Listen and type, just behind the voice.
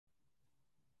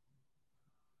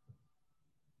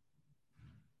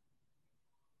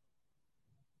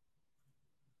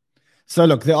So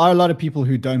look, there are a lot of people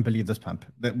who don't believe this pump.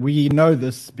 That we know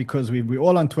this because we're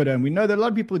all on Twitter, and we know that a lot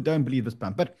of people who don't believe this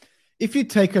pump. But if you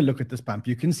take a look at this pump,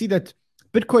 you can see that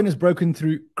Bitcoin has broken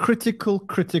through critical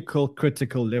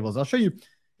levels. I'll show you.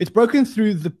 It's broken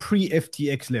through the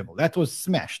pre-FTX level. That was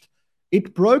smashed.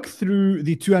 It broke through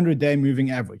the 200-day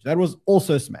moving average. That was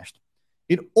also smashed.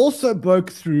 It also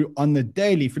broke through on the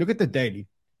daily. If you look at the daily,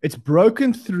 it's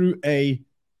broken through a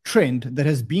trend that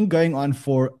has been going on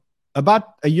for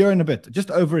about a year and a bit,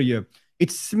 just over a year.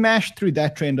 It's smashed through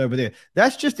that trend over there.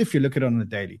 That's just if you look at it on the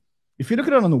daily. If you look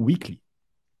at it on the weekly,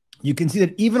 you can see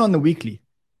that even on the weekly,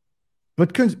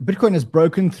 Bitcoin has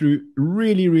broken through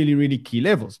really key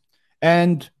levels.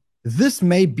 And this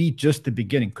may be just the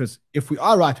beginning, because if we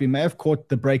are right, we may have caught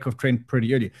the break of trend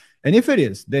pretty early. And if it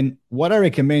is, then what I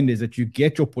recommend is that you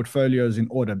get your portfolios in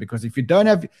order, because if you're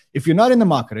not in the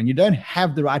market and you don't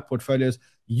have the right portfolios,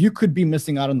 you could be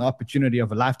missing out on the opportunity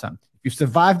of a lifetime. If you've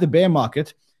survived the bear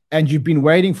market and you've been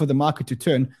waiting for the market to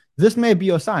turn, this may be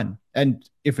your sign. And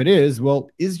if it is,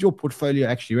 well, is your portfolio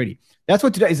actually ready? That's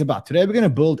what today is about. Today, we're going to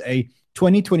build a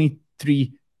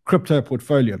 2023 crypto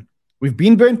portfolio. We've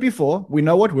been burnt before. We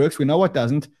know what works. We know what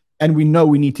doesn't. And we know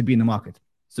we need to be in the market.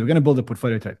 So we're going to build a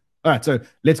portfolio today. All right. So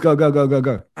let's go. Get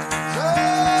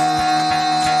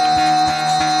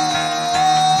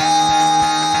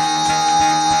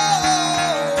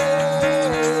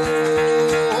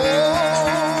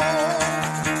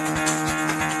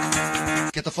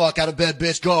the fuck out of bed,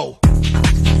 bitch. Go.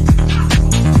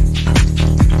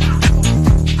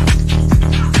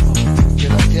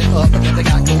 Get up, and then they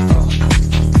got go.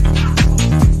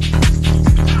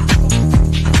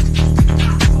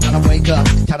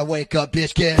 Gotta wake up,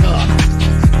 bitch, get up.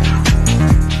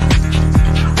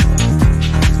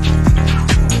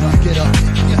 Get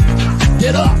up.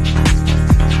 Get up.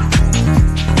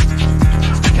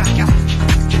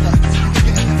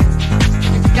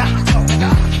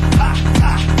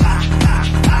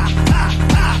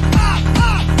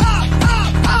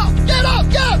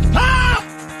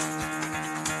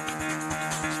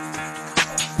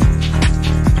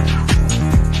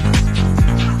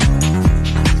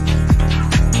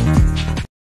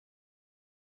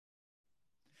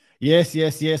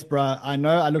 Yes, bro. I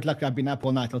know I look like I've been up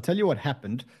all night. I'll tell you what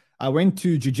happened. I went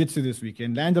to jiu-jitsu this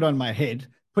weekend, landed on my head,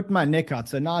 put my neck out.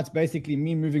 So now it's basically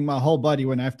me moving my whole body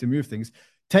when I have to move things,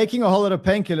 taking a whole lot of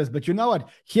painkillers. But you know what?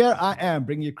 Here I am,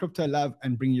 bringing you crypto love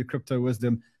and bringing you crypto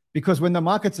wisdom. Because when the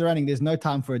markets are running, there's no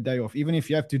time for a day off, even if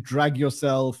you have to drag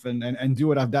yourself and do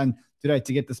what I've done today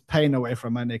to get this pain away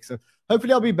from my neck. So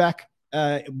hopefully I'll be back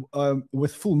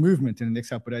with full movement in the next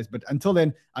couple of days. But until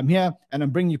then, I'm here and I'm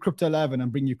bringing you crypto love and I'm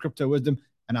bringing you crypto wisdom.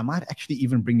 And I might actually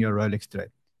even bring you a Rolex today,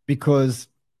 because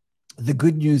the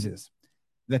good news is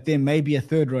that there may be a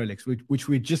third Rolex, which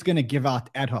we're just going to give out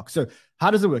ad hoc. So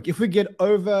how does it work? If we get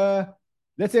over,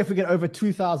 let's say if we get over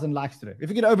 2,000 likes today, if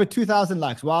we get over 2,000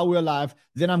 likes while we're live,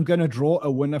 then I'm going to draw a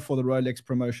winner for the Rolex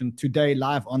promotion today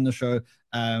live on the show.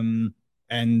 And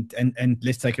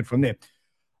let's take it from there.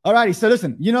 Alrighty, so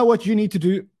listen, you know what you need to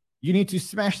do? You need to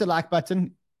smash the like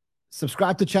button,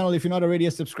 subscribe to the channel if you're not already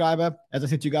a subscriber. As I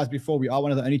said to you guys before, we are one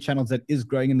of the only channels that is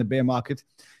growing in the bear market.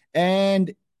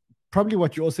 And probably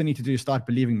what you also need to do is start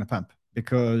believing the pump,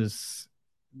 because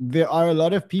there are a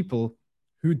lot of people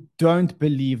who don't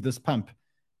believe this pump.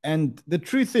 And the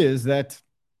truth is that,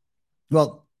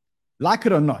 well, like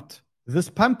it or not, this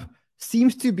pump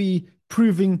seems to be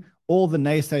proving all the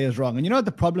naysayers wrong. And you know what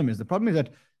the problem is? The problem is that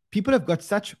people have got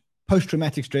such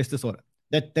post-traumatic stress disorder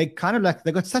that they kind of like,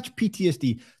 they got such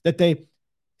PTSD that they're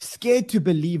scared to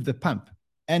believe the pump.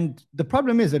 And the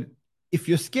problem is that if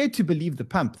you're scared to believe the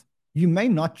pump, you may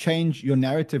not change your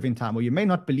narrative in time, or you may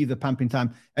not believe the pump in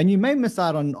time, and you may miss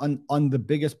out on the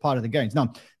biggest part of the gains.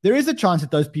 Now, there is a chance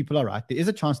that those people are right. There is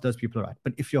a chance those people are right.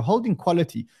 But if you're holding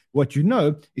quality, what you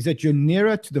know is that you're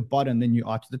nearer to the bottom than you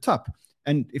are to the top.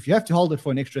 And if you have to hold it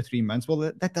for an extra 3 months, well,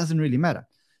 that doesn't really matter.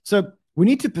 So we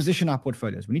need to position our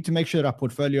portfolios. We need to make sure that our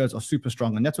portfolios are super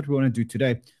strong. And that's what we want to do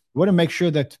today. We want to make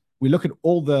sure that we look at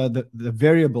all the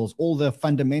variables, all the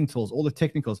fundamentals, all the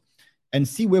technicals, and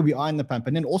see where we are in the pump.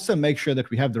 And then also make sure that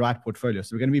we have the right portfolio.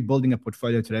 So we're going to be building a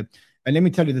portfolio today. And let me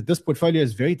tell you that this portfolio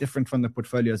is very different from the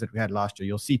portfolios that we had last year.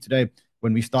 You'll see today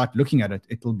when we start looking at it,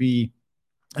 it'll be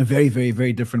a very, very,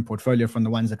 very different portfolio from the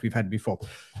ones that we've had before.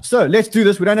 So let's do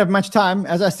this. We don't have much time.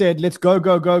 As I said, let's go.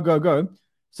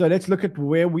 So let's look at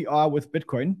where we are with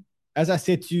Bitcoin. As I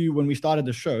said to you when we started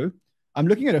the show, I'm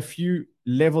looking at a few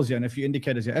levels here and a few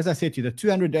indicators here. As I said to you, the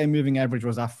 200-day moving average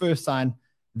was our first sign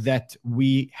that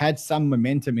we had some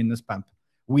momentum in this pump.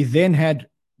 We then had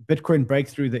Bitcoin break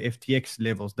through the FTX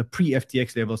levels, the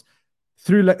pre-FTX levels.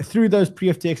 Through those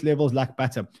pre-FTX levels like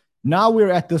butter, Now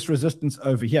we're at this resistance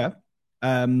over here,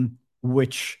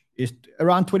 which is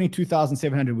around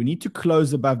 22,700. We need to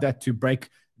close above that to break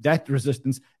that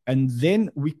resistance. And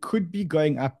then we could be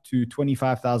going up to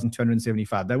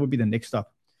 25,275. That would be the next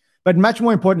stop. But much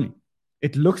more importantly,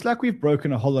 it looks like we've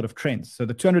broken a whole lot of trends. So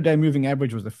the 200-day moving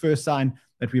average was the first sign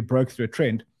that we broke through a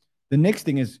trend. The next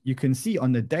thing is you can see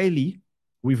on the daily,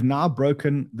 we've now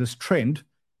broken this trend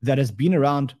that has been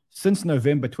around since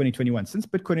November 2021, since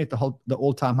Bitcoin hit the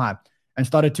all-time high and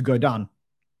started to go down.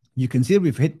 You can see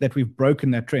we've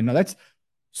broken that trend. Now that's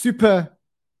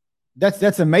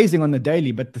that's amazing on the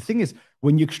daily. But the thing is,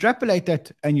 when you extrapolate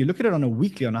that and you look at it on a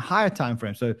weekly, on a higher time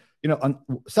frame, so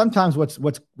sometimes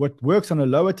what works on a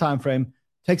lower time frame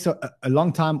takes a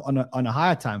long time on a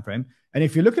higher time frame. And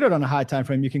if you look at it on a higher time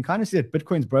frame, you can kind of see that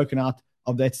Bitcoin's broken out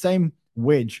of that same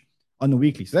wedge on the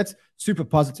weekly. So that's super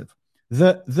positive.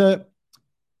 The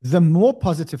more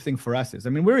positive thing for us is, I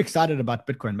mean, we're excited about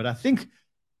Bitcoin, but I think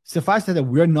suffice that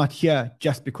we're not here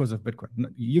just because of Bitcoin.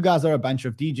 You guys are a bunch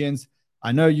of degens.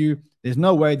 I know you. There's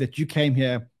no way that you came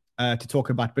here to talk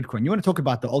about Bitcoin. You want to talk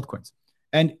about the altcoins.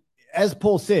 And as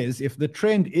Paul says, if the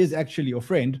trend is actually your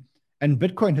friend and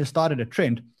Bitcoin has started a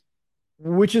trend,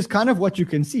 which is kind of what you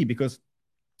can see, because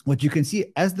what you can see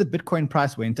as the Bitcoin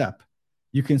price went up,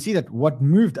 you can see that what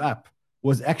moved up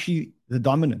was actually the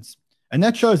dominance. And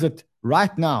that shows that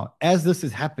right now, as this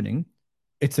is happening,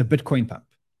 it's a Bitcoin pump.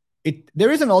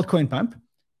 There is an altcoin pump,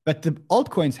 but the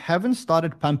altcoins haven't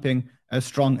started pumping as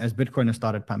strong as Bitcoin has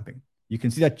started pumping. You can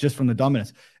see that just from the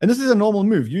dominance. And this is a normal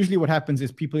move. Usually what happens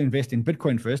is people invest in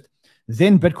Bitcoin first,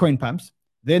 then Bitcoin pumps,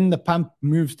 then the pump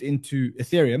moves into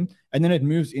Ethereum, and then it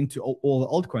moves into all the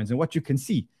altcoins. And what you can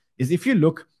see is if you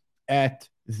look at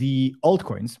the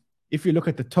altcoins, if you look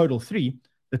at the total three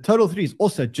is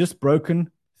also just broken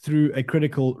through a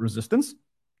critical resistance.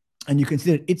 And you can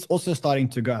see that it's also starting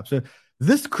to go up. So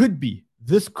this could be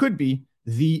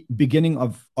the beginning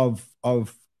of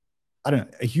I don't know,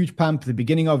 a huge pump, the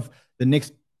beginning of the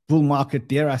next bull market,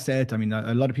 dare I say it. I mean,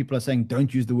 a lot of people are saying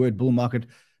don't use the word bull market,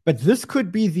 but this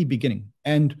could be the beginning.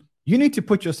 And you need to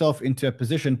put yourself into a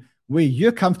position where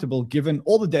you're comfortable, given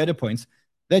all the data points,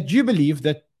 that you believe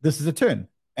that this is a turn.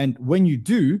 And when you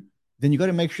do, then you got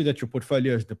to make sure that your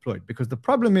portfolio is deployed. Because the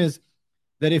problem is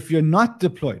that if you're not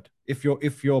deployed, if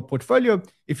your portfolio,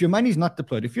 if your money is not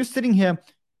deployed, if you're sitting here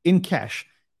in cash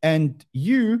and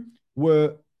you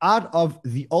were out of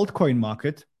the altcoin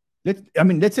market,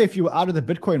 let's say if you were out of the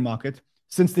Bitcoin market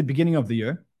since the beginning of the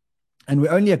year, and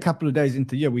we're only a couple of days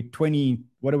into the year,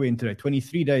 what are we in today?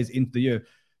 23 days into the year,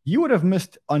 you would have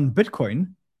missed on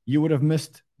Bitcoin, you would have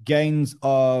missed gains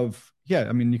of,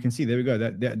 I mean, you can see, there we go,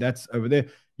 that's over there.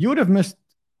 You would have missed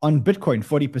on Bitcoin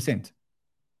 40%.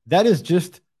 That is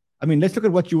just, I mean, let's look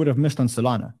at what you would have missed on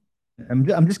Solana.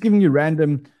 I'm just giving you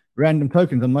random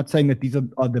tokens. I'm not saying that these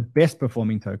are the best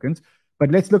performing tokens, but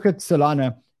let's look at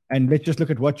Solana and let's just look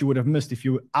at what you would have missed if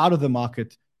you were out of the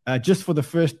market just for the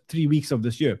first 3 weeks of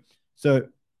this year. So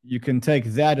you can take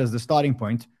that as the starting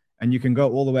point and you can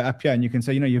go all the way up here and you can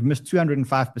say, you've missed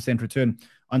 205% return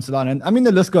on Solana. And I mean,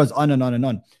 the list goes on and on and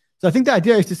on. So I think the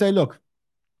idea is to say, look,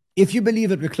 if you believe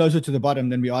that we're closer to the bottom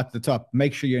than we are to the top,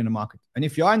 make sure you're in the market. And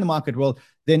if you are in the market, well,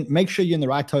 then make sure you're in the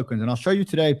right tokens. And I'll show you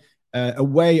today a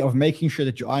way of making sure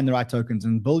that you are in the right tokens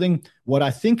and building what I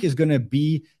think is going to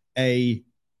be a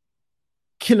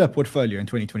killer portfolio in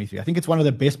 2023. I think it's one of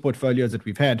the best portfolios that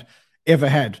we've ever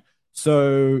had.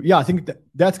 So yeah, I think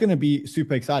that's going to be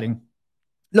super exciting.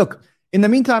 Look, in the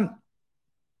meantime,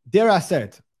 dare I say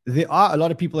it, there are a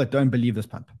lot of people that don't believe this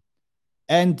pump.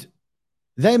 And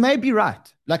they may be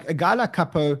right. Like a guy like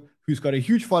Capo, who's got a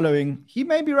huge following, he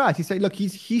may be right. He say, look,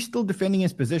 he's still defending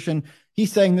his position.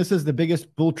 He's saying this is the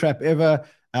biggest bull trap ever.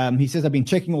 He says, I've been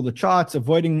checking all the charts,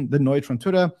 avoiding the noise from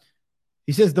Twitter.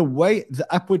 He says the way the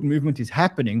upward movement is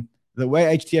happening, the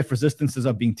way HTF resistances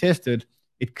are being tested,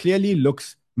 it clearly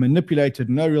looks manipulated,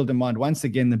 no real demand. Once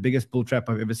again, the biggest bull trap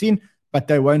I've ever seen, but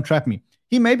they won't trap me.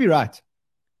 He may be right.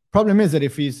 Problem is that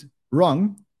if he's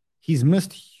wrong, he's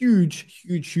missed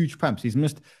huge pumps. He's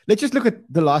missed, let's just look at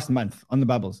the last month on the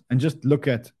bubbles and just look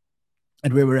at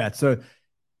where we're at. So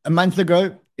a month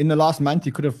ago, in the last month,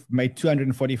 you could have made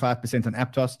 245% on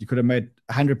Aptos. You could have made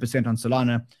 100% on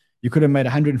Solana. You could have made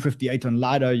 158 on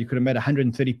Lido. You could have made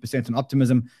 130% on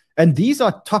Optimism. And these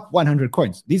are top 100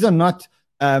 coins. These are not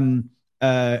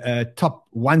top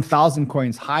 1,000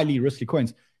 coins, highly risky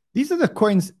coins. These are the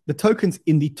coins, the tokens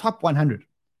in the top 100.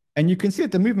 And you can see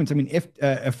at the movements, I mean,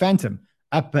 Phantom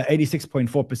up 86.4%.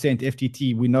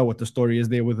 FTT, we know what the story is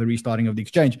there with the restarting of the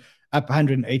exchange, up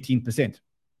 118%.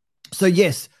 So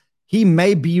yes, he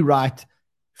may be right.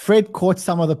 Fred caught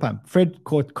some of the pump. Fred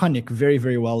caught Conic very,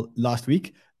 very well last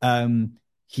week.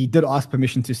 He did ask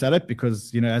permission to sell it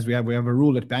because, as we have a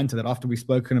rule at Banter that after we've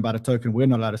spoken about a token, we're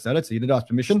not allowed to sell it. So he did ask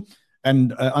permission.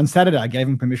 And on Saturday, I gave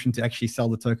him permission to actually sell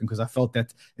the token because I felt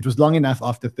that it was long enough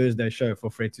after Thursday's show for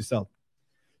Fred to sell.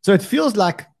 So it feels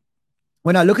like,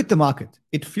 when I look at the market,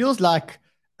 it feels like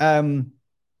the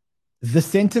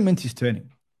sentiment is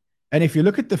turning. And if you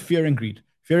look at the fear and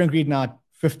greed now at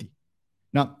 50.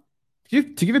 Now, to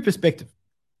give you perspective,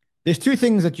 there's two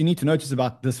things that you need to notice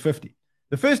about this 50.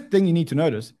 The first thing you need to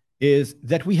notice is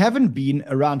that we haven't been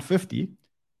around 50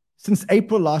 since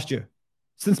April last year,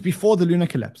 since before the lunar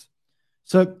collapse.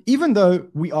 So even though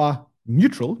we are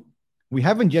neutral, we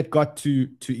haven't yet got to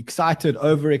excited,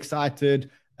 overexcited,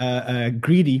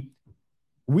 greedy.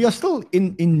 We are still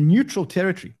in neutral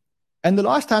territory. And the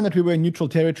last time that we were in neutral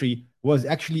territory was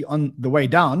actually on the way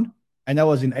down, and that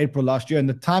was in April last year. And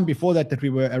the time before that we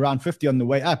were around 50 on the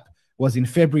way up was in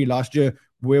February last year,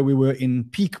 where we were in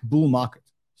peak bull market.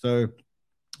 So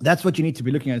that's what you need to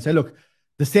be looking at and say, look,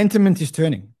 the sentiment is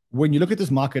turning. When you look at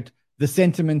this market, the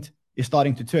sentiment is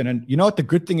starting to turn. And you know what the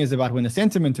good thing is about when the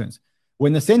sentiment turns?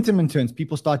 When the sentiment turns,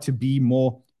 people start to be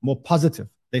more positive.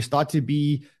 They start to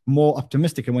be more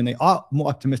optimistic. And when they are more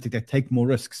optimistic, they take more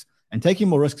risks. And taking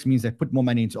more risks means they put more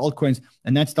money into altcoins,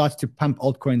 and that starts to pump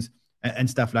altcoins and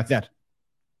stuff like that.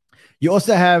 You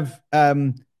also have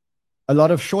a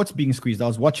lot of shorts being squeezed. I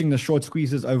was watching the short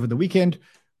squeezes over the weekend.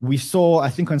 We saw, I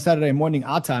think on Saturday morning,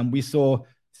 our time, we saw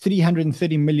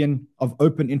 330 million of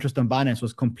open interest on Binance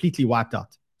was completely wiped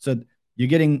out. So you're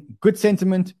getting good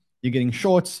sentiment, you're getting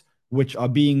shorts, which are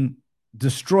being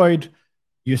destroyed.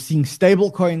 You're seeing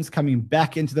stable coins coming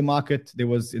back into the market. There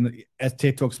was, as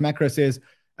TED Talks Macro says,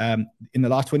 in the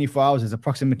last 24 hours, there's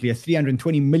approximately a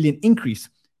 320 million increase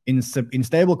in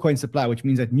stable coin supply, which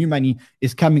means that new money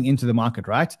is coming into the market,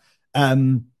 right?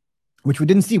 Which we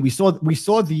didn't see. We saw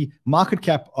the market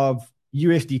cap of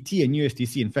USDT and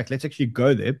USDC. In fact, let's actually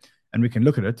go there and we can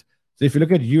look at it. So if you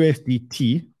look at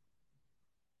USDT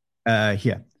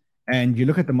here, and you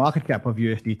look at the market cap of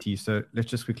USDT, so let's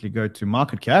just quickly go to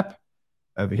market cap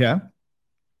over here,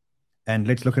 and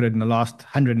let's look at it in the last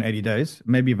 180 days,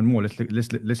 maybe even more. Let's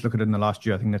look at it in the last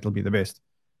year. I think that'll be the best.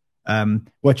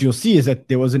 What you'll see is that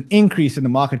there was an increase in the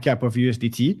market cap of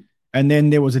USDT, and then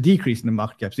there was a decrease in the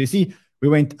market cap. So you see, we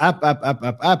went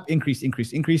up,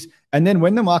 increase. And then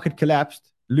when the market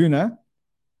collapsed, Luna,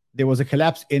 there was a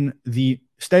collapse in the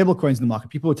stable coins in the market.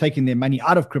 People were taking their money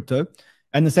out of crypto.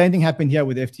 And the same thing happened here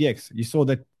with FTX. You saw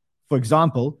that, for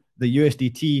example, the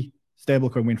USDT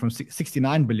stablecoin went from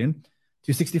 69 billion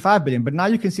to 65 billion. But now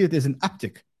you can see that there's an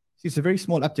uptick. See, it's a very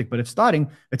small uptick, but it's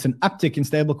an uptick in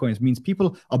stablecoins. Means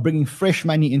people are bringing fresh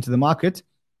money into the market,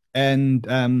 and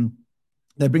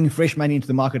they're bringing fresh money into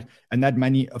the market, and that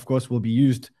money, of course, will be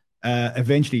used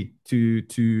eventually to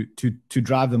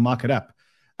drive the market up.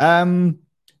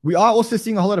 We are also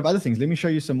seeing a whole lot of other things. Let me show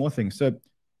you some more things. So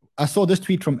I saw this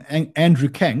tweet from Andrew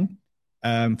Kang.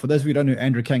 For those of you who don't know who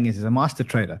Andrew Kang is, he's a master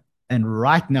trader. And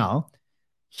right now,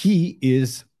 he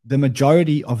is the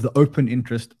majority of the open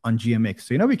interest on GMX.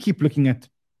 So, we keep looking at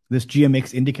this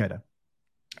GMX indicator,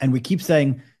 and we keep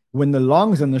saying when the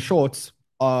longs and the shorts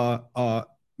are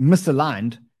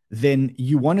misaligned, then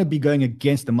you want to be going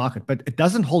against the market, but it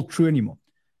doesn't hold true anymore.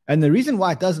 And the reason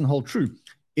why it doesn't hold true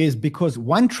is because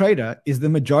one trader is the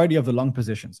majority of the long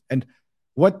positions. And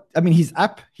he's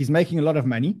up, he's making a lot of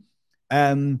money.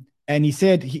 And he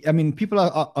said, people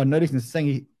are noticing this,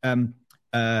 saying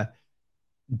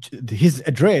his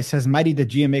address has muddied the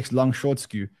GMX long short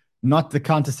skew, not the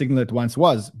counter signal it once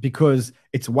was, because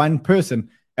it's one person.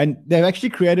 And they've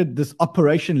actually created this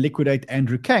Operation Liquidate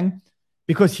Andrew Kang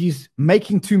because he's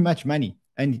making too much money,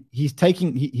 and he's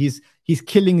killing the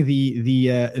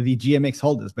GMX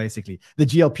holders, basically the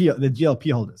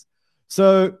GLP holders.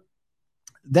 So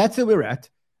that's where we're at.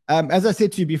 As I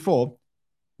said to you before,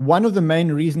 one of the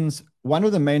main reasons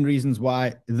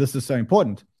why this is so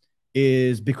important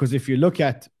is because if you look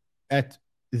at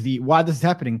why this is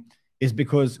happening is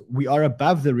because we are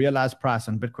above the realized price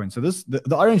on Bitcoin. So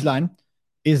the orange line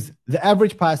is the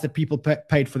average price that people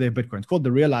paid for their Bitcoin. It's called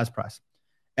the realized price.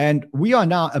 And we are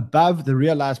now above the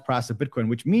realized price of Bitcoin,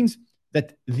 which means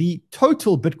that the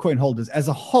total Bitcoin holders as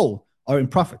a whole are in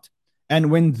profit. And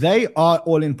when they are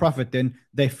all in profit, then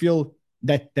they feel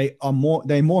that they're more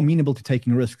amenable to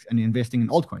taking risks and investing in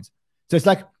altcoins. So it's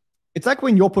like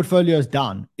when your portfolio is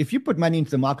down. If you put money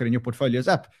into the market and your portfolio is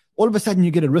up, all of a sudden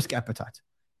you get a risk appetite.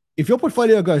 If your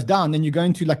portfolio goes down, then you go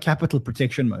into capital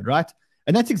protection mode, right?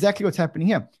 And that's exactly what's happening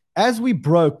here. As we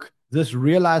broke this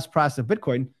realized price of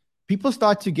Bitcoin, people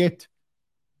start to get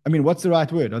I mean, what's the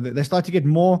right word? They start to get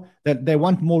more, that they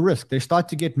want more risk. They start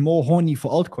to get more horny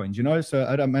for altcoins, you know? So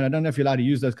I don't know if you're allowed to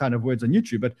use those kind of words on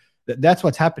YouTube, but that's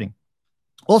what's happening.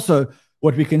 Also,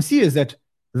 what we can see is that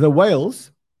the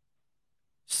whales,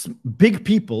 big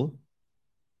people,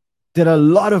 did a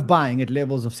lot of buying at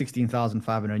levels of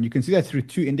 16,500. And you can see that through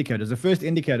two indicators. The first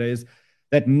indicator is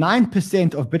that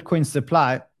 9% of Bitcoin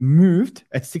supply moved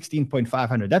at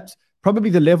 16,500. That's probably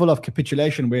the level of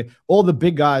capitulation where all the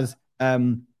big guys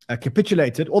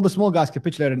capitulated, all the small guys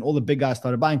capitulated, and all the big guys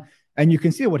started buying. And you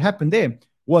can see what happened there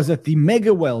was that the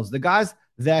mega whales, the guys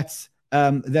that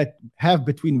have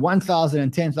between 1,000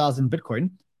 and 10,000 Bitcoin,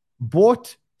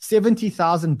 bought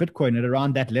 70,000 Bitcoin at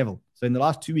around that level. So in the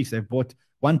last 2 weeks, they've bought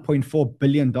 $1.4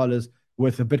 billion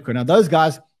worth of Bitcoin. Now, those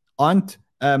guys aren't,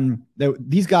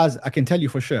 these guys, I can tell you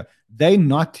for sure, they're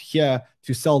not here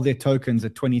to sell their tokens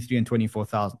at 23 and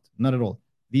 24,000. Not at all.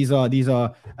 These are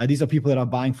people that are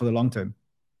buying for the long term.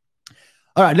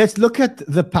 All right, let's look at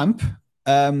the pump.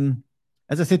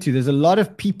 As I said to you, there's a lot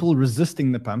of people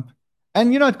resisting the pump.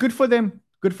 And, you know, good for them.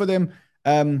 Good for them.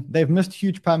 They've missed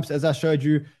huge pumps, as I showed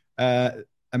you. I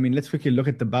mean, let's quickly look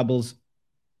at the bubbles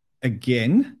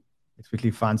again. Let's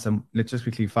just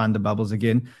quickly find the bubbles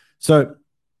again. So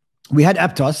we had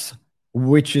Aptos,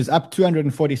 which is up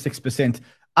 246%.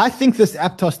 I think this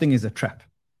Aptos thing is a trap.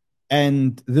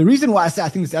 And the reason why I say I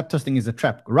think this Aptos thing is a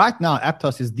trap, right now,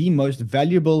 Aptos is the most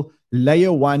valuable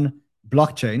layer one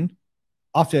blockchain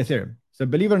after Ethereum. So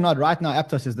believe it or not, right now,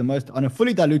 Aptos is the most, on a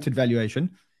fully diluted valuation,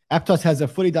 Aptos has a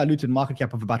fully diluted market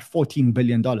cap of about $14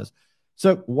 billion.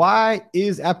 So why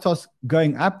is Aptos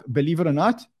going up? Believe it or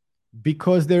not,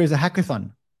 because there is a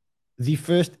hackathon, the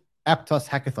first Aptos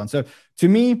hackathon. So to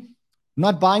me,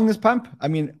 not buying this pump, I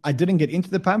mean, I didn't get into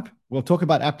the pump. We'll talk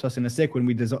about Aptos in a sec when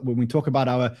we talk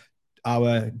about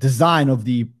our design of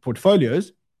the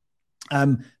portfolios.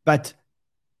 But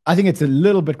I think it's a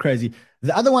little bit crazy.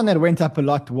 The other one that went up a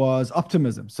lot was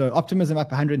Optimism. So Optimism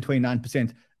up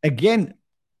 129%. Again,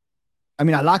 I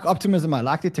mean, I like Optimism. I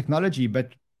like the technology,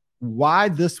 but why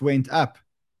this went up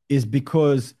is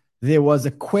because there was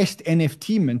a Quest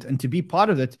NFT mint, and to be part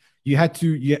of it, you had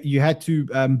to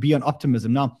be on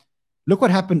Optimism. Now, look what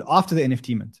happened after the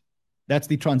NFT mint. That's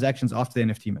the transactions after the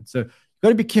NFT mint. So you got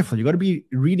to be careful. You got to be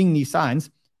reading these signs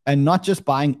and not just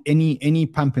buying any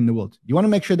pump in the world. You want to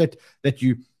make sure that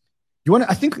you want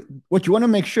to. I think what you want to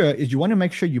make sure is you want to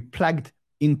make sure you plugged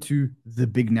into the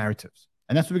big narratives,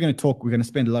 and that's what we're going to talk. We're going to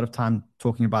spend a lot of time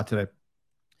talking about today.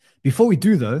 Before we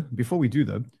do though,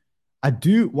 I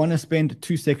do want to spend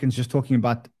 2 seconds just talking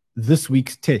about this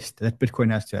week's test that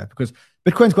Bitcoin has to have, because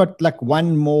Bitcoin's got like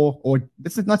one more, or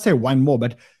let's not say one more,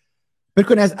 but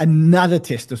Bitcoin has another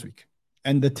test this week.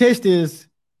 And the test is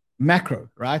macro,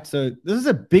 right? So this is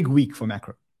a big week for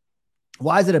macro.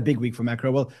 Why is it a big week for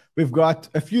macro? Well, we've got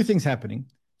a few things happening.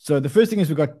 So the first thing is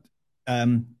we've got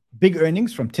big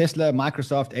earnings from Tesla,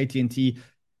 Microsoft, AT&T,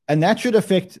 and that should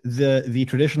affect the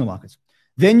traditional markets.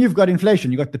 Then you've got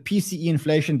inflation. You've got the PCE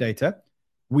inflation data.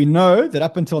 We know that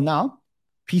up until now,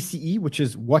 PCE, which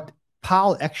is what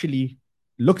Powell actually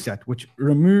looks at, which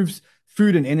removes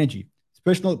food and energy, it's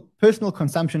personal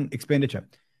consumption expenditure.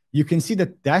 You can see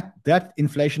that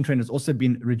inflation trend has also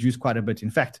been reduced quite a bit. In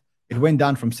fact, it went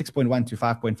down from 6.1 to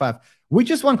 5.5. We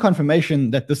just want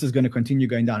confirmation that this is going to continue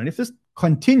going down. And if this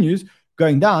continues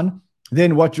going down,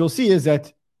 then what you'll see is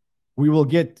that we will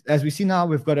get, as we see now,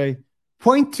 we've got a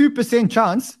 0.2%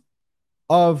 chance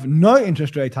of no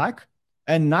interest rate hike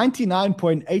and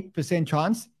 99.8%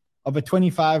 chance of a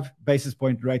 25 basis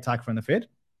point rate hike from the Fed.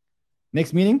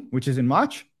 Next meeting, which is in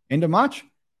March, end of March,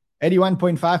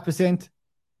 81.5%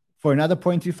 for another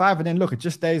 0.25. And then look, it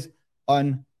just stays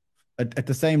on at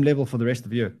the same level for the rest of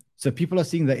the year. So people are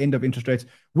seeing the end of interest rates.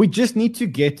 We just need to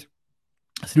get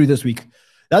through this week.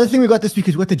 The other thing we got this week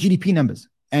is what the GDP numbers.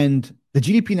 And the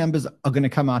GDP numbers are going to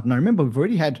come out. Now, remember,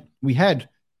 we had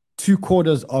 2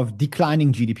 quarters of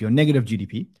declining GDP or negative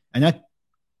GDP. And that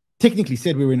technically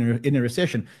said we were in a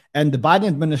recession. And the Biden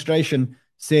administration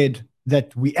said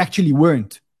that we actually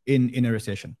weren't in a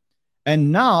recession.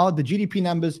 And now the GDP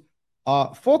numbers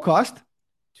are forecast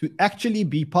to actually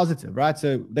be positive, right?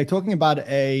 So they're talking about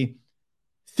a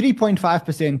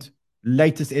 3.5%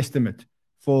 latest estimate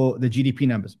for the GDP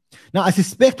numbers. Now, I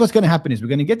suspect what's going to happen is we're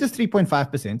going to get this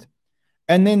 3.5%.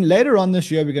 And then later on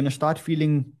this year, we're going to start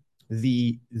feeling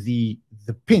the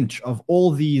pinch of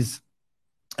all these,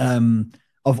 the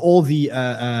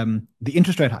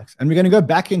interest rate hikes. And we're going to go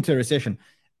back into a recession.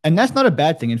 And that's not a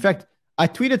bad thing. In fact, I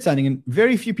tweeted something and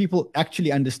very few people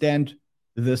actually understand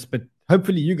this, but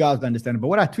hopefully you guys understand it. But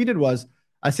what I tweeted was,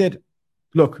 I said,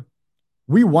 look,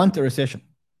 we want a recession.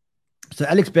 So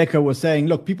Alex Becker was saying,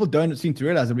 look, people don't seem to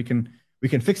realize that we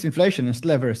can fix inflation and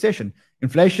still have a recession.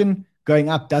 Inflation going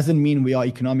up doesn't mean we are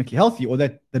economically healthy or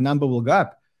that the number will go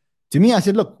up. To me, I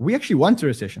said, look, we actually want a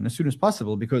recession as soon as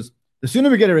possible, because the sooner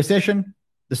we get a recession,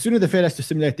 the sooner the Fed has to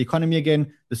stimulate the economy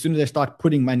again, the sooner they start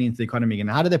putting money into the economy again.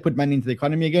 How do they put money into the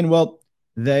economy again? Well,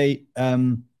 they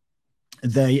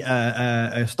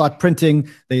start printing,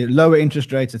 they lower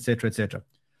interest rates, etc., etc.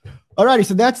 Alrighty,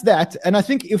 so that's that. And I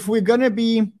think if we're going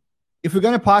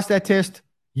to pass that test,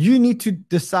 you need to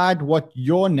decide what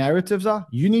your narratives are.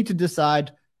 You need to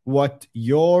decide what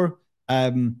your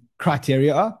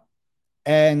criteria are.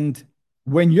 And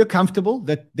when you're comfortable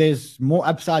that there's more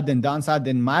upside than downside,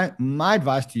 then my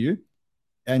advice to you,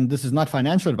 and this is not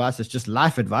financial advice, it's just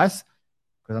life advice,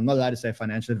 because I'm not allowed to say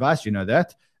financial advice, you know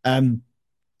that,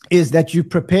 is that you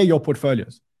prepare your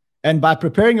portfolios. And by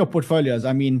preparing your portfolios,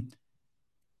 I mean,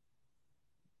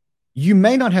 you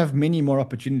may not have many more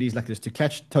opportunities like this to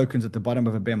catch tokens at the bottom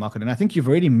of a bear market. And I think you've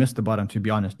already missed the bottom, to be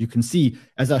honest. You can see,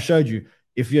 as I showed you,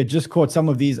 if you had just caught some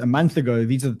of these a month ago,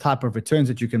 these are the type of returns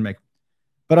that you can make.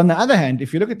 But on the other hand,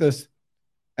 if you look at this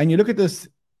and you look at this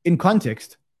in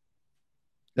context,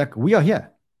 like we are here.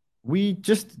 We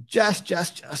just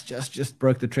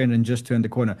broke the trend and just turned the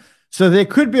corner. So there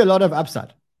could be a lot of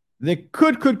upside. There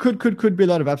could be a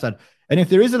lot of upside. And if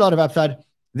there is a lot of upside,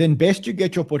 then best you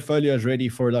get your portfolios ready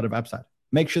for a lot of upside.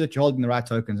 Make sure that you're holding the right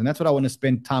tokens. And that's what I want to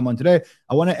spend time on today.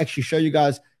 I want to actually show you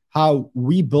guys how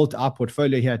we built our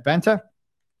portfolio here at Banter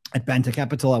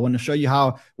Capital. I want to show you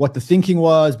what the thinking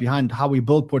was behind how we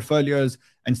build portfolios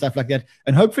and stuff like that.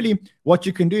 And hopefully what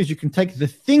you can do is you can take the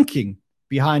thinking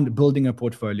behind building a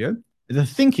portfolio, the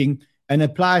thinking, and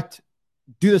apply it,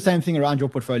 do the same thing around your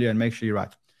portfolio and make sure you're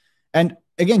right. And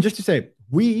again, just to say,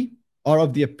 we are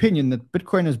of the opinion that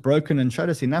Bitcoin has broken and showed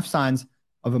us enough signs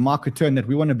of a market turn that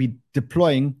we want to be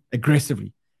deploying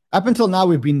aggressively. Up until now,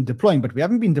 we've been deploying, but we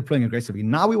haven't been deploying aggressively.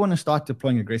 Now we want to start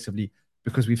deploying aggressively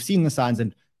because we've seen the signs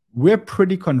and we're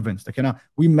pretty convinced. Okay, now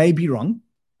we may be wrong.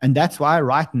 And that's why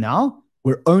right now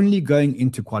we're only going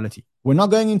into quality. We're not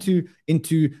going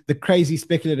into the crazy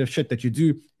speculative shit that you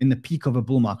do in the peak of a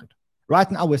bull market. Right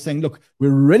now we're saying, look, we're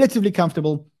relatively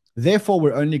comfortable. Therefore,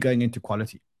 we're only going into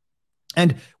quality.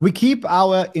 And we keep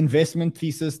our investment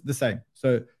thesis the same.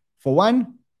 So for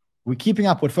one, we're keeping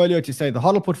our portfolio to say the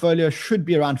HODL portfolio should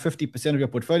be around 50% of your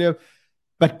portfolio.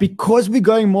 But because we're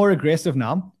going more aggressive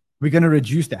now, we're going to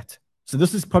reduce that. So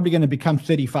this is probably going to become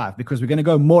 35 because we're going to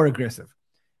go more aggressive.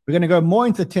 We're going to go more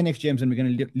into 10x gems and we're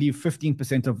going to leave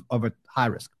 15% of it high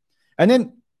risk. And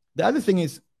then the other thing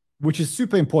is, which is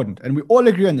super important, and we all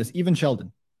agree on this, even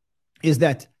Sheldon, is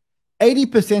that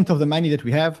 80% of the money that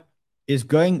we have is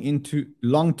going into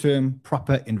long-term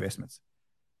proper investments.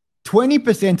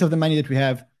 20% of the money that we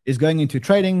have is going into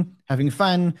trading, having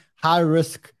fun, high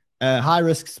risk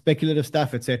speculative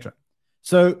stuff, etc.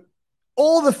 So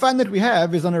all the fun that we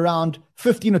have is on around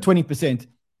 15 or 20%.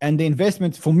 And the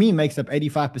investment for me makes up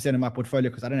 85% of my portfolio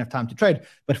because I don't have time to trade.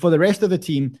 But for the rest of the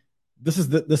team, this is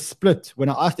the split. When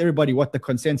I asked everybody what the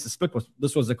consensus split was,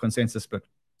 this was the consensus split.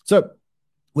 So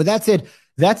with that said,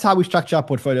 that's how we structure our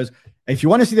portfolios. If you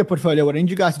want to see the portfolio, what I need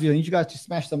you guys to do, I need you guys to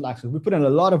smash some likes. We put in a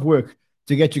lot of work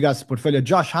to get you guys a portfolio.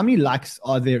 Josh, how many likes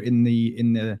are there in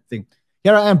the thing?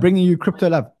 Here I am bringing you Crypto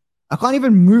Love. I can't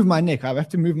even move my neck. I have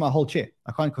to move my whole chair.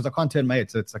 I can't because I can't turn my head.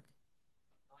 So it's like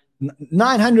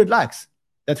 900 likes.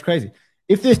 That's crazy.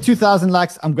 If there's 2,000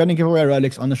 likes, I'm going to give away a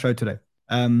Rolex on the show today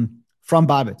from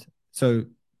Bybit. So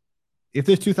if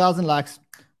there's 2,000 likes,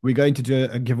 we're going to do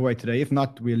a giveaway today. If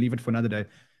not, we'll leave it for another day.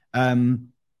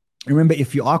 Remember,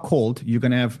 if you are called, you're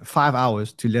going to have 5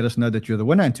 hours to let us know that you're the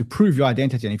winner and to prove your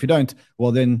identity. And if you don't,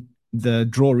 well, then the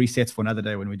draw resets for another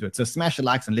day when we do it. So smash the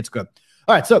likes and let's go.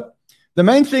 All right. So the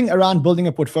main thing around building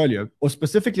a portfolio, or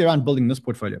specifically around building this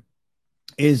portfolio,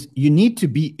 is you need to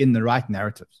be in the right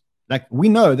narratives. Like we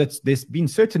know that there's been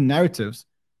certain narratives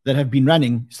that have been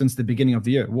running since the beginning of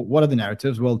the year. What are the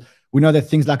narratives? Well, we know that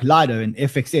things like Lido and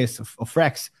FXS or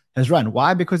Frax has run.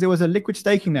 Why? Because there was a liquid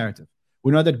staking narrative.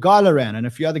 We know that Gala ran and a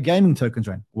few other gaming tokens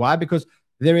ran. Why? Because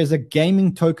there is a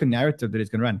gaming token narrative that is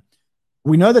going to run.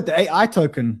 We know that the AI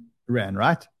token ran,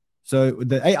 right? So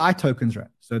the AI tokens ran.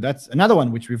 So that's another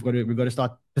one which we've got to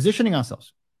start positioning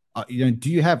ourselves. Do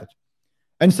you have it?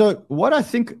 And so what I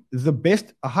think the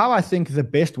best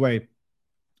way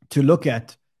to look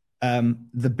at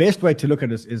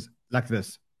this is like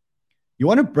this. You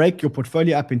want to break your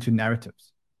portfolio up into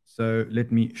narratives. So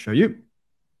let me show you.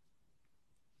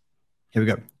 Here we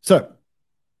go. So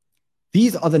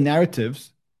these are the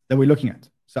narratives that we're looking at.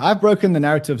 So I've broken the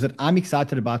narratives that I'm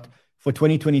excited about for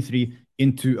 2023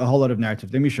 into a whole lot of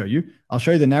narratives. Let me show you. I'll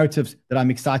show you the narratives that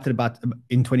I'm excited about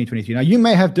in 2023. Now, you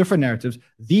may have different narratives.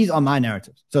 These are my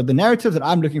narratives. So the narratives that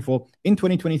I'm looking for in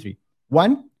 2023,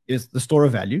 one is the store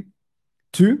of value.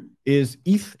 Two is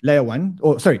ETH layer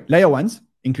ones,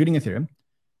 including Ethereum.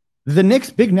 The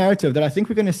next big narrative that I think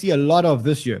we're going to see a lot of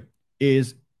this year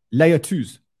is layer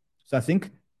twos. So I think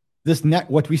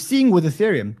what we're seeing with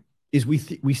Ethereum is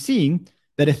we're seeing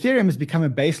that Ethereum has become a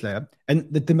base layer, and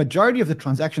that the majority of the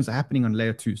transactions are happening on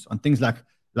layer twos, on things like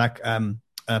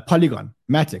Polygon,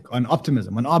 Matic, on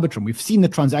Optimism, on Arbitrum. We've seen the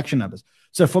transaction numbers.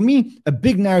 So for me, a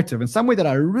big narrative and somewhere that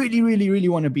I really, really, really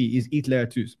want to be is ETH layer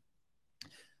twos.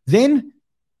 Then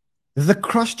the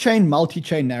cross-chain,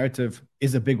 multi-chain narrative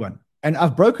is a big one. And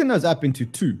I've broken those up into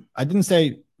two. I didn't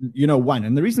say, one.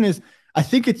 And the reason is I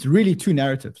think it's really two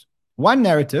narratives. One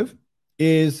narrative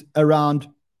is around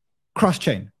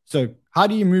cross-chain. So how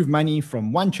do you move money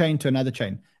from one chain to another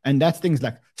chain? And that's things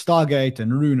like Stargate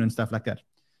and Rune and stuff like that.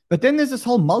 But then there's this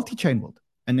whole multi-chain world.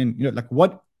 And then,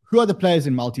 who are the players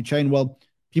in multi-chain? Well,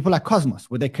 people like Cosmos,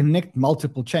 where they connect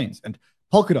multiple chains, and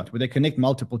Polkadot, where they connect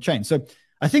multiple chains. So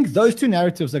I think those two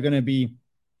narratives are going to be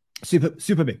super,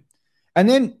 super big. And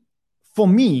then for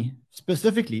me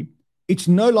specifically, it's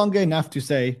no longer enough to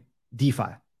say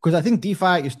DeFi, because I think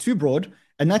DeFi is too broad.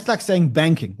 And that's like saying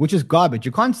banking, which is garbage.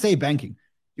 You can't say banking.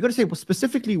 You got to say, well,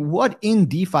 specifically, what in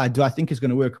DeFi do I think is going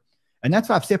to work? And that's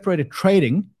why I've separated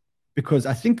trading, because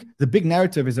I think the big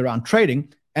narrative is around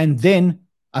trading. And then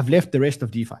I've left the rest of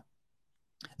DeFi.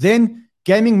 Then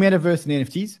gaming, metaverse, and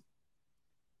NFTs.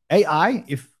 AI,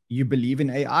 if you believe in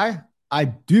AI, I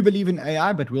do believe in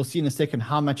AI, but we'll see in a second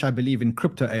how much I believe in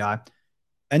crypto AI.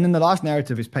 And then the last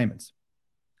narrative is payments.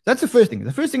 That's the first thing.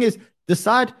 The first thing is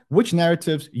decide which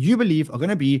narratives you believe are going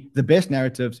to be the best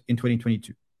narratives in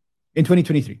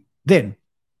 2023. Then,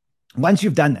 once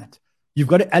you've done that, you've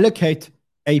got to allocate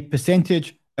a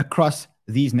percentage across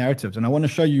these narratives. And I want to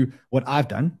show you what I've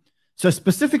done. So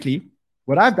specifically,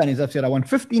 what I've done is I've said I want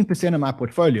 15% of my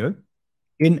portfolio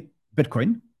in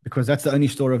Bitcoin, because that's the only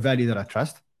store of value that I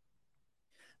trust.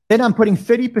 Then I'm putting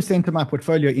 30% of my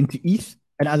portfolio into ETH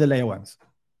and other layer ones.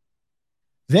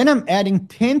 Then I'm adding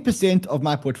 10% of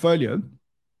my portfolio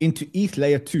into ETH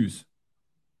layer twos.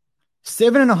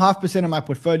 7.5% of my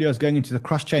portfolio is going into the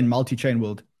cross-chain, multi-chain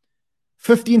world.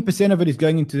 15% of it is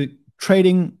going into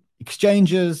trading,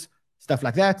 exchanges, stuff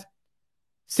like that.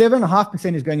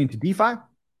 7.5% is going into DeFi.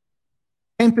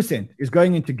 10% is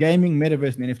going into gaming,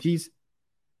 metaverse, and NFTs.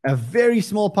 A very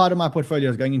small part of my portfolio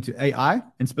is going into AI,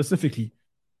 and specifically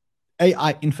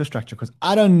AI infrastructure, because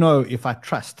I don't know if I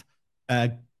trust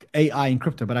AI in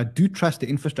crypto, but I do trust the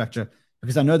infrastructure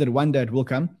because I know that one day it will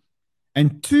come.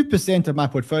 And 2% of my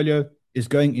portfolio is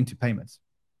going into payments.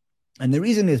 And the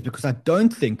reason is because I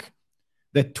don't think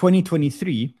that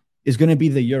 2023 is going to be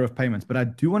the year of payments, but I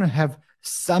do want to have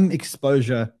some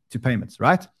exposure to payments,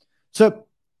 right? So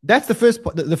that's the first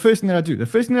part. The first thing that I do. The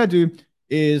first thing that I do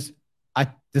is I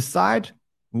decide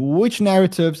which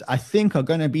narratives I think are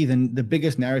going to be the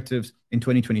biggest narratives in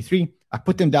 2023. I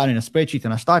put them down in a spreadsheet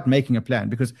and I start making a plan,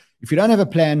 because if you don't have a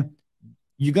plan,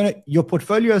 your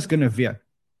portfolio is going to veer.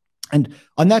 And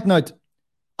on that note,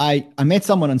 I met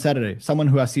someone on Saturday, someone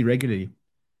who I see regularly.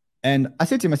 And I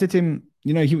said to him,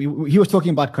 he was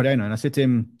talking about Cardano. And I said to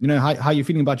him, how are you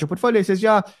feeling about your portfolio? He says,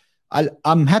 yeah,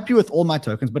 I'm happy with all my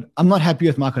tokens, but I'm not happy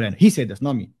with my Cardano. He said this,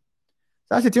 not me.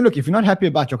 So I said to him, look, if you're not happy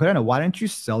about your Cardano, why don't you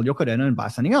sell your Cardano and buy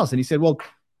something else? And he said, well,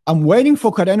 I'm waiting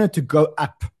for Cardano to go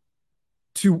up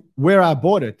to where I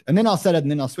bought it, and then I'll sell it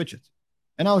and then I'll switch it.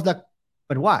 And I was like,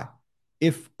 but why?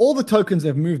 If all the tokens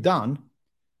have moved down,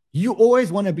 you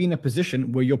always want to be in a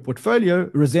position where your portfolio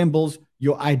resembles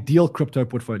your ideal crypto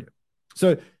portfolio.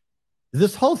 So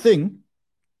this whole thing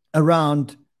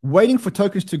around waiting for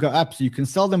tokens to go up so you can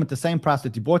sell them at the same price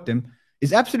that you bought them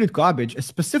is absolute garbage,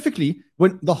 specifically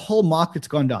when the whole market's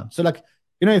gone down. So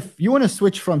if you want to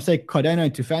switch from, say,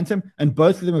 Cardano to Phantom and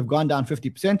both of them have gone down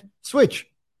 50%, switch.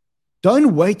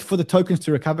 Don't wait for the tokens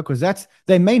to recover, because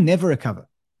they may never recover.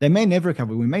 They may never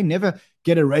recover. We may never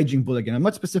get a raging bull again. I'm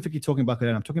not specifically talking about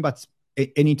Cardano. I'm talking about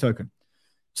any token.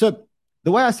 So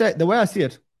the way I see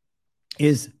it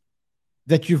is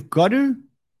that you've got to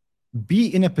be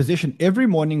in a position every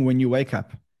morning when you wake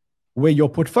up where your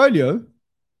portfolio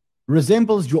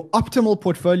resembles your optimal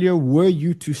portfolio were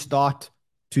you to start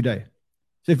today.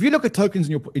 So if you look at tokens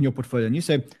in your portfolio and you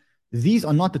say, these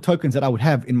are not the tokens that I would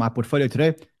have in my portfolio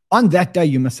today, on that day,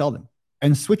 you must sell them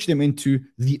and switch them into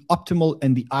the optimal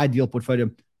and the ideal portfolio.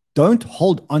 Don't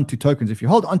hold on to tokens. If you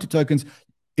hold on to tokens,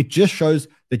 it just shows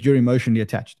that you're emotionally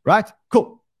attached, right?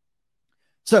 Cool.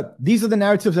 So these are the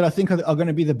narratives that I think are going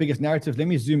to be the biggest narratives. Let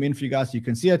me zoom in for you guys so you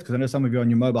can see it, because I know some of you are on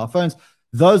your mobile phones.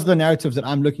 Those are the narratives that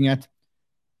I'm looking at.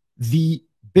 The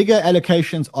bigger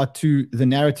allocations are to the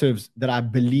narratives that I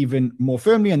believe in more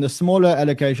firmly, and the smaller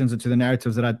allocations are to the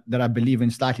narratives that I believe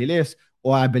in slightly less,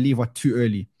 or I believe are too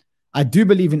early. I do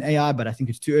believe in AI, but I think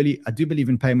it's too early. I do believe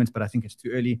in payments, but I think it's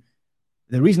too early.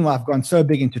 The reason why I've gone so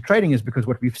big into trading is because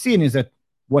what we've seen is that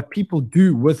what people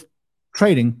do with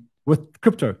trading, with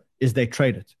crypto, is they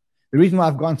trade it. The reason why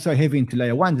I've gone so heavy into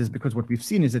layer ones is because what we've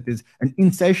seen is that there's an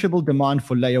insatiable demand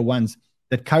for layer ones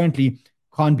that currently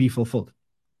can't be fulfilled.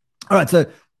 All right, so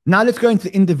now let's go into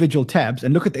the individual tabs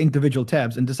and look at the individual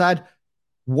tabs and decide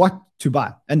what to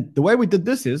buy. And the way we did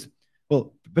this is,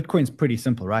 well, Bitcoin's pretty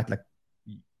simple, right? Like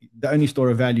the only store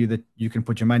of value that you can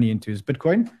put your money into is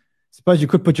Bitcoin. Suppose you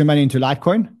could put your money into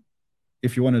Litecoin.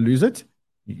 If you want to lose it,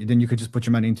 then you could just put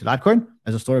your money into Litecoin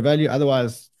as a store of value.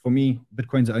 Otherwise, for me,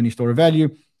 Bitcoin's the only store of value.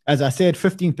 As I said,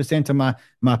 15% of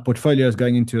my portfolio is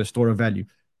going into a store of value.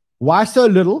 Why so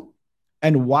little?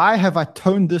 And why have I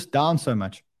toned this down so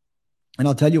much? And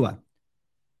I'll tell you why.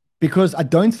 Because I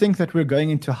don't think that we're going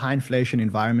into a high inflation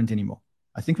environment anymore.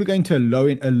 I think we're going to a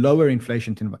lower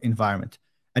inflation environment.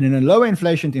 And in a lower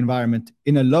inflation environment,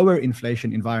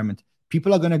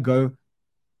 people are going to go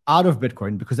out of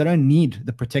Bitcoin because they don't need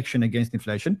the protection against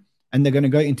inflation, and they're going to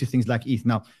go into things like ETH.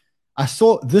 Now, I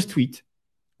saw this tweet,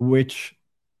 which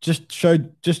just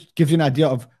gives you an idea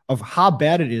of how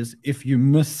bad it is if you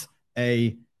miss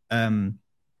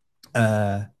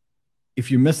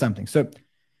something. So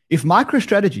if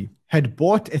MicroStrategy had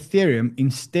bought Ethereum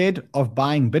instead of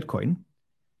buying Bitcoin,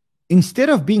 instead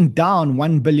of being down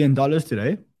 $1 billion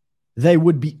today, they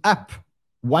would be up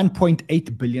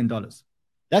 $1.8 billion.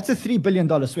 That's a $3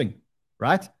 billion swing,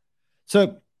 right?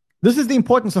 So this is the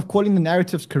importance of calling the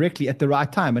narratives correctly at the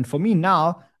right time. And for me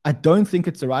now, I don't think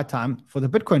it's the right time for the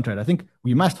Bitcoin trade. I think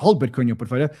we must hold Bitcoin in your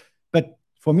portfolio. But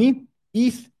for me,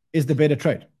 ETH is the better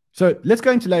trade. So let's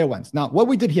go into layer ones. Now, what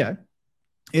we did here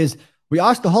is we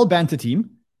asked the whole Banter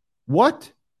team,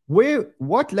 what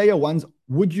layer ones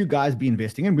would you guys be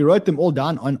investing in? We wrote them all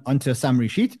down onto a summary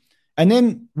sheet. And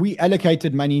then we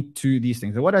allocated money to these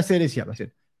things. And what I said is here, I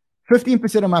said,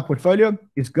 15% of my portfolio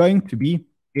is going to be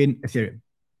in Ethereum.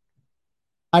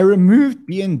 I removed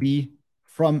BNB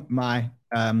from my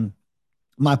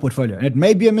portfolio. And it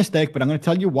may be a mistake, but I'm going to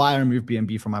tell you why I removed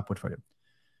BNB from my portfolio.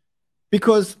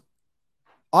 Because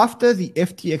after the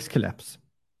FTX collapse,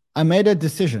 I made a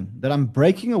decision that I'm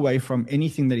breaking away from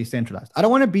anything that is centralized. I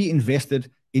don't want to be invested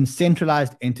in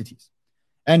centralized entities.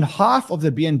 And half of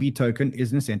the BNB token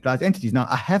is in centralized entities. Now,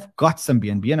 I have got some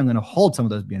BNB, and I'm going to hold some of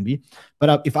those BNB.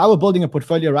 But if I were building a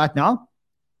portfolio right now,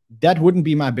 that wouldn't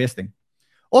be my best thing.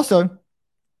 Also,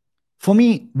 for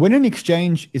me, when an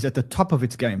exchange is at the top of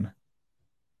its game,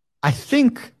 I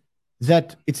think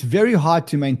that it's very hard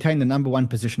to maintain the number one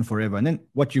position forever. And then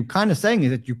what you're kind of saying is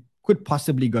that you could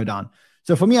possibly go down.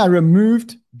 So for me, I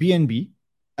removed BNB.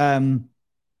 I'm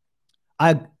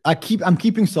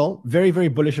keeping Sol, very, very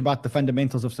bullish about the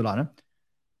fundamentals of Solana.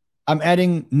 I'm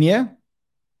adding Near.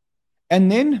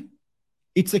 And then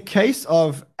it's a case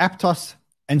of Aptos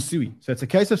and Sui. So it's a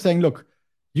case of saying, look,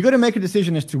 you got to make a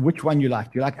decision as to which one you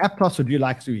like. Do you like Aptos or do you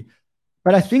like Sui?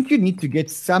 But I think you need to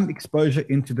get some exposure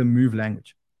into the Move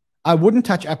language. I wouldn't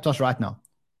touch Aptos right now.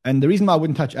 And the reason why I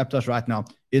wouldn't touch Aptos right now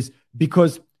is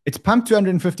because it's pumped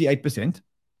 258%.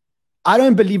 I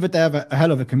don't believe that they have a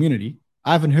hell of a community.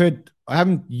 I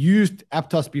haven't used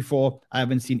Aptos before. I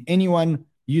haven't seen anyone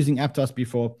using Aptos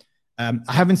before. I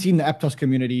haven't seen the Aptos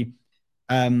community.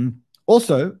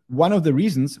 Also, one of the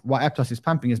reasons why Aptos is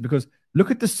pumping is because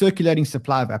look at the circulating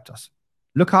supply of Aptos.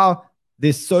 Look how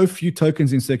there's so few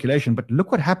tokens in circulation, but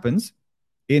look what happens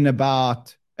at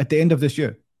the end of this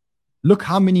year. Look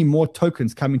how many more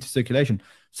tokens come into circulation.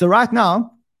 So right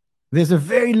now, there's a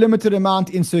very limited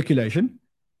amount in circulation.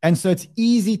 And so it's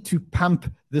easy to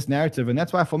pump this narrative. And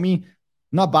that's why for me,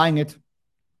 not buying it,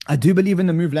 I do believe in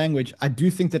the Move language. I do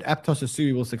think that Aptos or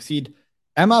Sui will succeed.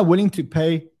 Am I willing to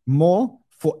pay more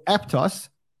for Aptos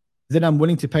than I'm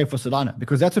willing to pay for Solana?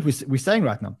 Because that's what we're saying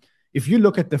right now. If you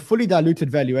look at the fully diluted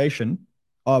valuation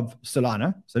of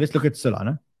Solana, so let's look at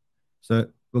Solana. So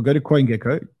we'll go to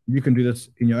CoinGecko. You can do this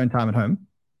in your own time at home.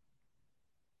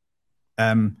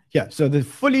 So the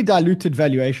fully diluted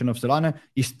valuation of Solana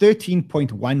is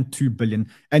 13.12 billion.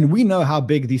 And we know how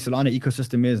big the Solana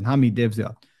ecosystem is and how many devs there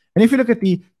are. And if you look at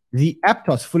the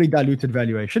Aptos fully diluted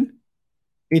valuation,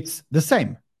 it's the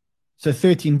same. So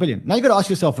 13 billion. Now you got to ask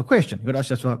yourself a question.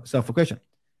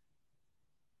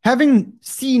 Having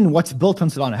seen what's built on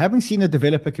Solana, having seen the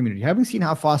developer community, having seen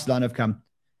how far Solana have come,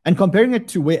 and comparing it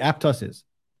to where Aptos is,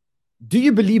 Do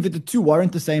you believe that the two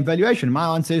warrant the same valuation?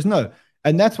 My answer is no.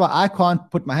 And that's why I can't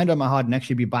put my hand on my heart and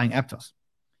actually be buying Aptos.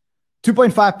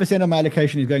 2.5% of my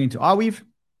allocation is going into Arweave.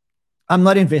 I'm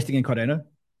not investing in Cardano.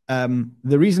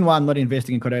 The reason why I'm not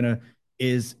investing in Cardano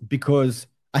is because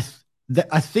I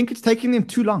think it's taking them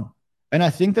too long. And I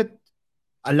think that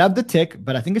I love the tech,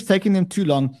 but I think it's taking them too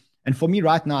long. And for me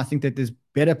right now, I think that there's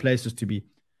better places to be.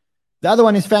 The other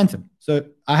one is Phantom. So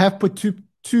I have put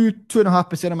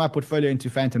 2.5% of my portfolio into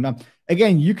Phantom. Now,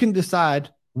 again, you can decide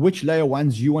which layer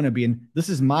ones you want to be in. This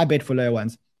is my bet for layer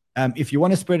ones. If you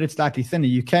want to spread it slightly thinner,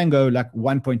 you can go like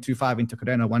 1.25 into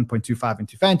Cardano, 1.25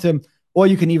 into Phantom, or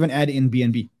you can even add in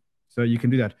BNB. So you can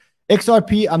do that.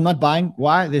 XRP, I'm not buying.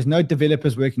 Why? There's no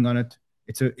developers working on it.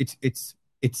 It's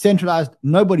centralized.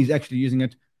 Nobody's actually using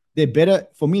it. They're better.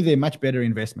 For me, they're much better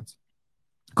investments.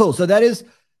 Cool. So that is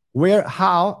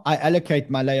how I allocate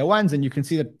my layer ones. And you can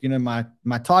see that,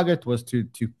 my target was to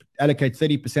allocate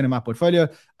 30% of my portfolio.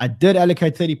 I did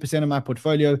allocate 30% of my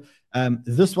portfolio.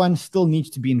 This one still needs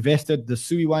to be invested, the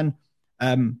Sui one.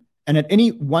 And at any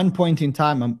one point in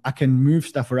time, I can move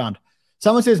stuff around.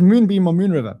 Someone says Moonbeam or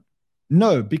Moonriver.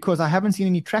 No, because I haven't seen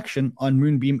any traction on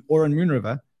Moonbeam or on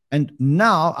Moonriver. And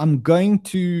now I'm going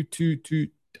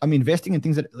I'm investing in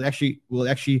things that will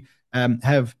actually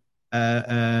have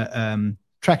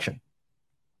traction.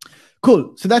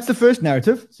 Cool. So that's the first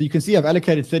narrative. So you can see I've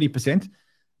allocated 30%.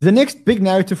 The next big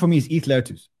narrative for me is ETH layer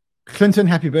 2s. Clinton,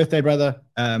 happy birthday, brother.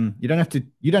 You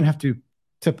don't have to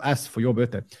tip us for your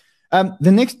birthday.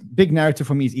 The next big narrative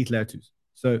for me is ETH layer 2s.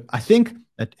 So I think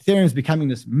that Ethereum is becoming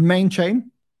this main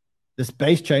chain, this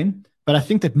base chain, but I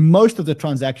think that most of the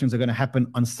transactions are going to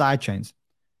happen on side chains.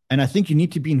 And I think you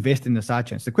need to be invested in the side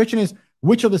chains. The question is,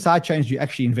 which of the side chains do you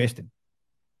actually invest in?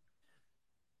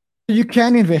 You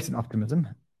can invest in Optimism.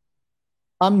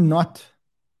 I'm not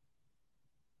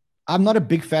a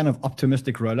big fan of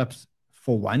optimistic rollups,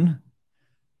 for one.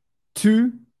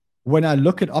 Two, when I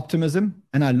look at Optimism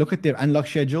and I look at their unlock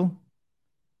schedule,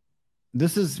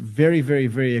 this is very, very,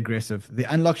 very aggressive. The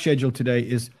unlock schedule today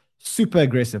is super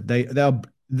aggressive.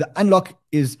 The unlock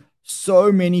is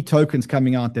so many tokens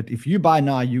coming out that if you buy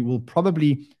now, you will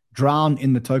probably drown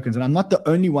in the tokens. And I'm not the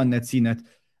only one that's seen that.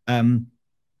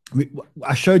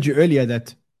 I showed you earlier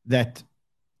that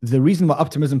the reason why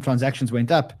Optimism transactions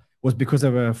went up was because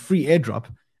of a free airdrop.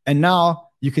 And now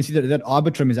you can see that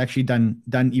Arbitrum is actually done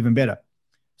even better.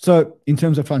 So in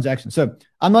terms of transactions. So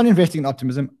I'm not investing in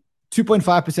Optimism.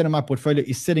 2.5% of my portfolio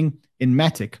is sitting in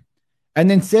Matic. And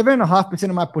then 7.5%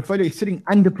 of my portfolio is sitting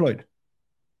undeployed.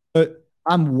 So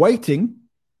I'm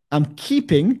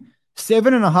keeping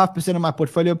 7.5% of my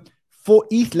portfolio for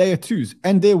ETH layer 2s.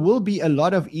 And there will be a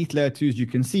lot of ETH layer 2s. You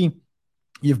can see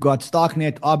you've got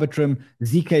Starknet, Arbitrum,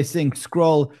 ZK Sync,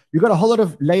 Scroll. You've got a whole lot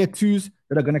of layer 2s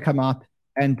that are going to come out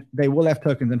and they will have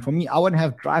tokens. And for me, I want to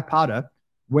have dry powder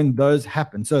when those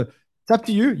happen. So it's up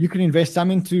to you. You can invest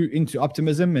some into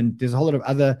Optimism, and there's a whole lot of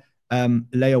other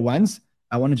layer ones.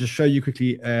 I want to just show you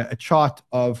quickly a chart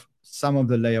of some of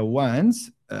the layer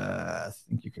ones. I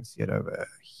think you can see it over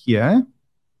here.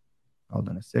 Hold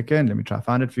on a second. Let me try to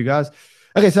find it for you guys.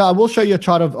 Okay, so I will show you a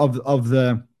chart of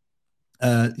the.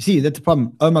 See, that's the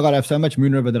problem. Oh my God, I have so much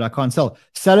Moonriver that I can't sell.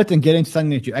 Sell it and get into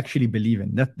something that you actually believe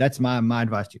in. That's my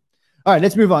advice to you. All right,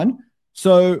 let's move on.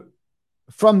 So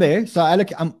from there,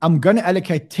 I'm going to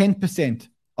allocate 10%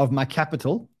 of my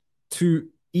capital to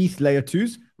ETH layer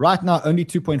 2s. Right now, only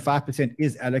 2.5%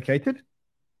 is allocated.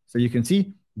 So you can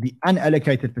see the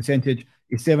unallocated percentage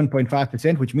is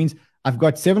 7.5%, which means I've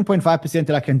got 7.5%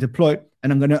 that I can deploy,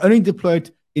 and I'm going to only deploy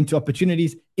it into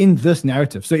opportunities in this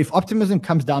narrative. So if Optimism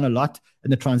comes down a lot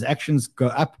and the transactions go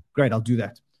up, great, I'll do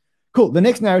that. Cool. The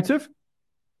next narrative,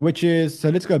 which is, so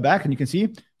let's go back and you can see,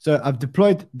 so I've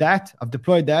deployed that, I've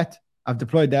deployed that.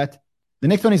 The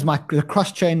next one is the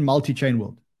cross-chain multi-chain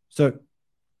world. So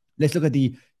let's look at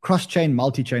the cross-chain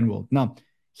multi-chain world. Now,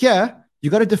 here,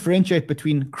 you got to differentiate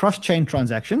between cross-chain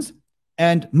transactions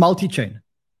and multi-chain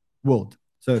world.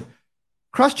 So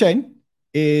cross-chain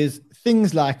is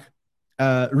things like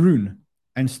Rune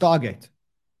and Stargate,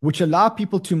 which allow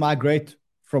people to migrate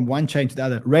from one chain to the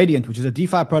other. Radiant, which is a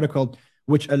DeFi protocol,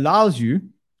 which allows you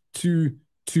to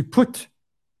put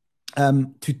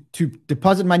to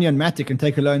deposit money on Matic and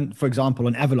take a loan, for example,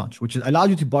 on Avalanche, which allows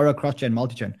you to borrow cross-chain,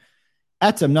 multi-chain.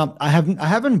 Atom. Now, I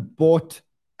haven't bought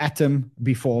Atom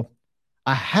before.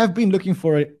 I have been looking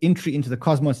for an entry into the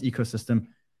Cosmos ecosystem.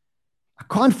 I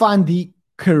can't find the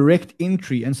correct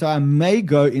entry, and so I may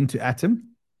go into Atom,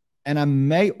 and I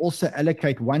may also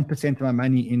allocate 1% of my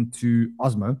money into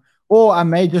Osmo, or I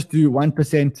may just do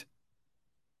 1%.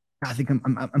 I think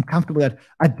I'm comfortable with that.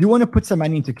 I do want to put some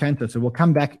money into Canto, so we'll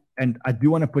come back, and I do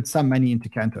want to put some money into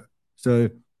Canto. So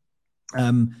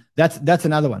that's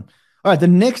another one. All right, the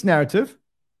next narrative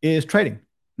is trading.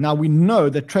 Now, we know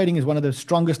that trading is one of the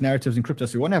strongest narratives in crypto,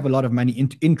 so we want to have a lot of money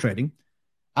in trading.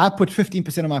 I put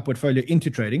 15% of my portfolio into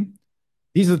trading.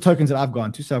 These are the tokens that I've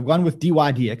gone to. So I've gone with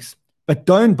DYDX, but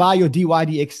don't buy your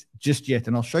DYDX just yet,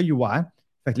 and I'll show you why. In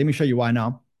fact, let me show you why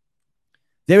now.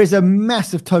 There is a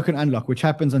massive token unlock, which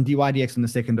happens on DYDX on the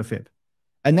 2nd of Feb.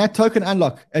 And that token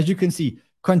unlock, as you can see,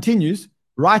 continues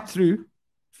right through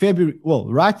February, well,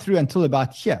 right through until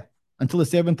about here, until the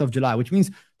 7th of July, which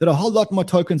means that a whole lot more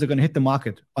tokens are going to hit the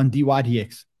market on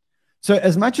DYDX. So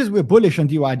as much as we're bullish on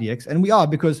DYDX, and we are,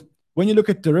 because when you look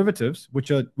at derivatives,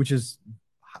 which is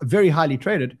very highly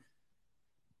traded,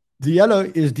 the yellow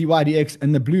is DYDX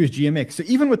and the blue is GMX. So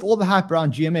even with all the hype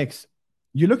around GMX,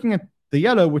 you're looking at the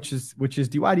yellow, which is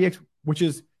DYDX, which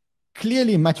is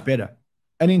clearly much better.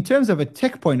 And in terms of a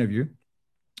tech point of view,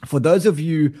 for those of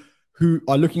you who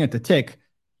are looking at the tech,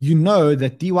 you know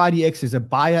that DYDX is a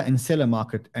buyer and seller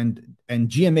market, and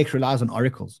GMX relies on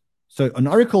oracles. So an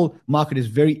oracle market is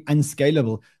very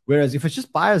unscalable, whereas if it's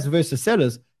just buyers versus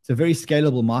sellers, it's a very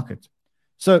scalable market.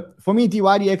 So for me,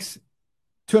 DYDX,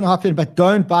 2.5%, but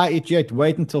don't buy it yet.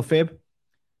 Wait until Feb.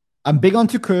 I'm big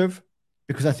onto Curve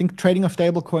because I think trading of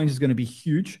stable coins is going to be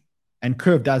huge, and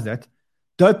Curve does that.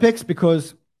 Dopex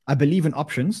because I believe in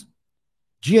options.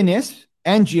 GNS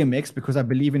and GMX because I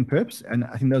believe in perps, and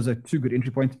I think those are two good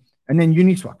entry points. And then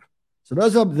Uniswap. So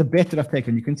those are the bets that I've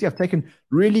taken. You can see I've taken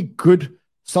really good,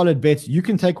 solid bets. You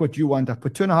can take what you want. I've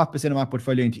put 2.5% of my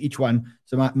portfolio into each one,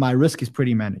 so my risk is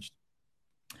pretty managed.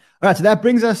 All right, so that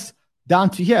brings us down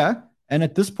to here. And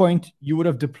at this point, you would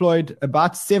have deployed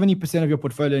about 70% of your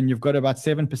portfolio, and you've got about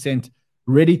 7%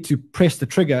 ready to press the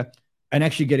trigger and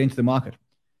actually get into the market.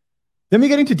 Then we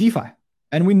get into DeFi.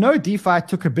 And we know DeFi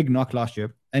took a big knock last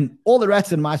year, and all the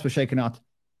rats and mice were shaken out.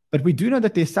 But we do know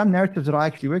that there's some narratives that are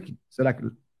actually working. So like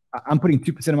I'm putting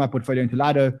 2% of my portfolio into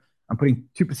Lido. I'm putting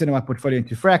 2% of my portfolio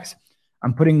into Frax.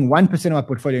 I'm putting 1% of my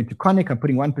portfolio into Conic. I'm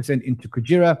putting 1% into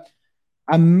Kujira.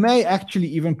 I may actually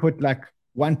even put like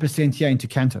 1% here into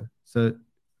Canto. So,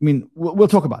 I mean, we'll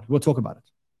talk about it. We'll talk about it.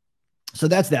 So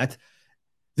that's that.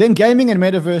 Then gaming and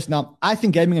metaverse. Now, I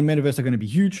think gaming and metaverse are going to be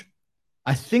huge.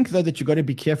 I think, though, that you got to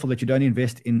be careful that you don't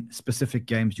invest in specific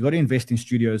games. You got to invest in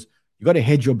studios. You got to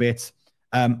hedge your bets.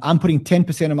 I'm putting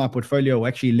 10% of my portfolio, or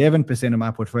actually 11% of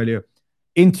my portfolio,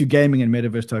 into gaming and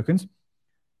metaverse tokens.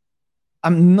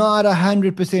 I'm not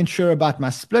 100% sure about my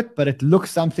split, but it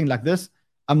looks something like this.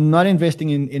 I'm not investing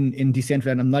in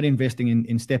Decentraland. I'm not investing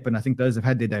in STEPN. I think those have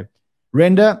had their day.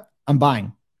 Render, I'm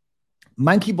buying.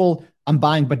 Monkey Ball, I'm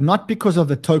buying, but not because of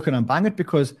the token. I'm buying it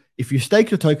because if you stake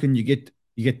your token, you get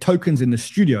tokens in the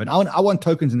studio, and I want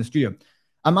tokens in the studio.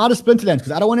 I'm out of Splinterlands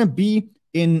because I don't want to be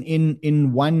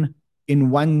in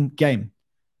one game.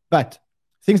 But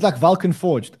things like Vulcan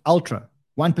Forged, Ultra,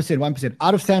 1%,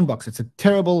 out of Sandbox. It's a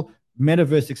terrible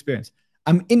metaverse experience.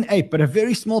 I'm in Ape, but a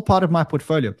very small part of my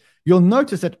portfolio. You'll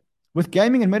notice that with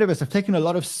gaming and metaverse, I've taken a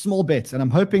lot of small bets, and I'm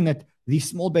hoping that these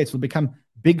small bets will become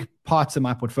big parts of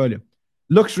my portfolio.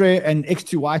 LooksRare and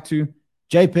X2Y2,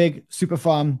 JPEG,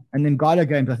 Superfarm, and then Gala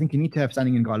Games. I think you need to have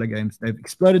something in Gala Games. They've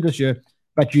exploded this year,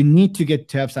 but you need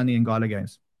to have something in Gala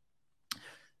Games.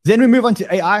 Then we move on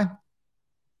to AI.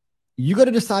 You got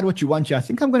to decide what you want here. I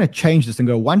think I'm going to change this and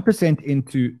go 1%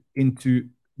 into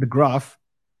the graph.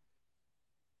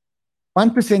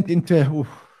 1% into,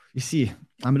 you see,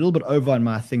 I'm a little bit over on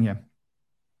my thing here.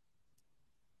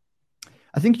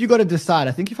 I think you got to decide.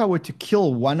 I think if I were to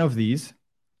kill one of these,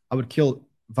 I would kill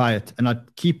Viet, and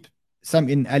I'd keep some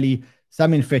in Ali,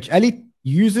 some in Fetch. Ali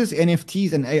uses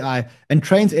NFTs and AI and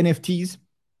trains NFTs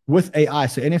with AI.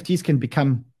 So NFTs can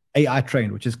become AI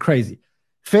trained, which is crazy.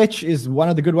 Fetch is one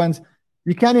of the good ones.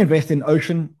 You can invest in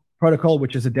Ocean Protocol,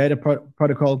 which is a data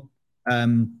protocol,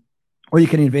 or you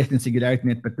can invest in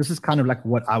SingularityNet, but this is kind of like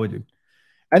what I would do.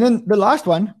 And then the last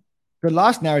one, the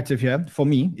last narrative here for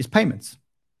me is payments.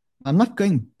 I'm not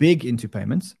going big into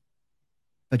payments,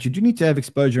 but you do need to have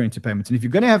exposure into payments. And if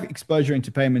you're going to have exposure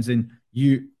into payments, then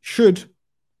you should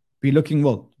be looking,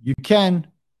 well, you can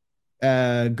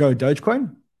go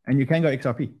Dogecoin and you can go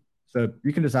XRP. So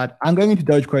you can decide, I'm going into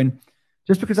Dogecoin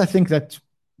just because I think that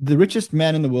the richest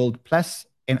man in the world, plus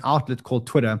an outlet called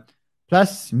Twitter,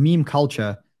 plus meme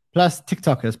culture, plus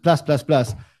TikTokers,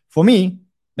 plus, for me,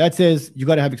 that says you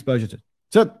got to have exposure to it.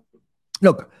 So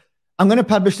look, I'm going to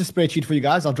publish the spreadsheet for you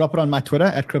guys. I'll drop it on my Twitter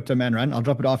at CryptoManRun. I'll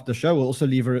drop it after the show. We'll also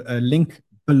leave a link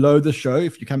below the show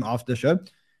if you come after the show.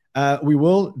 We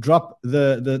will drop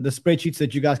the spreadsheets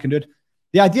that you guys can do it.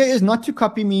 The idea is not to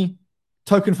copy me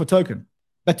token for token,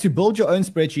 but to build your own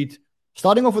spreadsheet,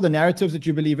 starting off with the narratives that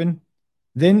you believe in,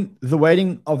 then the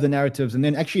weighting of the narratives, and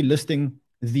then actually listing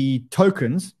the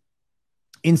tokens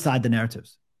inside the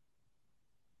narratives.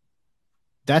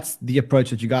 That's the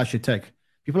approach that you guys should take.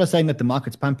 People are saying that the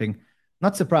market's pumping.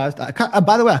 Not surprised.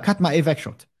 By the way, I cut my AVAX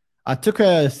short. I took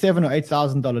a $7,000 or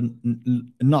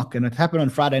 $8,000 knock, and it happened on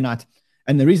Friday night.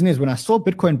 And the reason is when I saw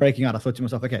Bitcoin breaking out, I thought to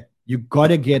myself, okay, you got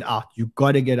to get out. You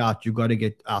got to get out. You got to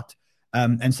get out.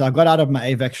 And so I got out of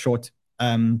my AVAX short.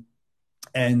 And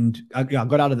I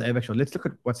got out of the AVAX short. Let's look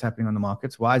at what's happening on the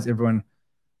markets. Why is everyone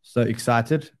so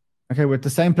excited? Okay, we're at the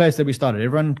same place that we started.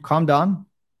 Everyone calm down.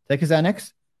 Take a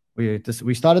Xanax.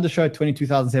 We started the show at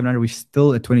 22,700. We're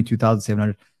still at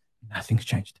 22,700. Nothing's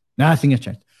changed. Nothing has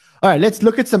changed. All right, let's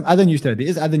look at some other news today. There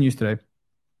is other news today.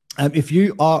 If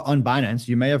you are on Binance,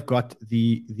 you may have got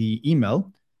the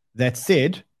email that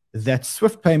said that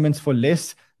Swift payments for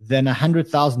less than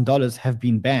 $100,000 have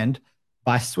been banned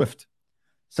by Swift.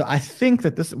 So I think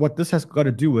that what this has got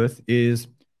to do with is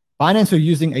Binance are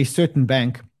using a certain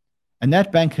bank, and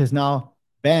that bank has now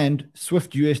banned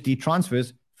Swift USD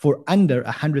transfers for under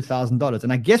 $100,000.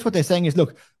 And I guess what they're saying is,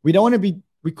 look, we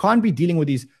can't be dealing with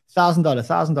these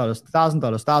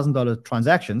 $1,000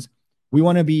 transactions. We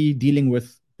want to be dealing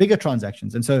with bigger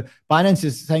transactions. And so Binance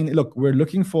is saying, look, we're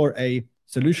looking for a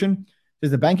solution.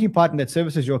 There's the banking partner that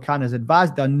services your account has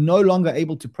advised they're no longer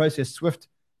able to process Swift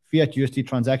fiat USD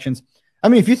transactions. I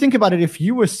mean, if you think about it, if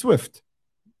you were Swift,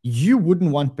 you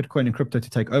wouldn't want Bitcoin and crypto to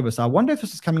take over. So I wonder if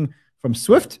this is coming from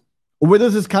Swift or whether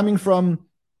this is coming from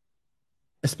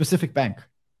a specific bank.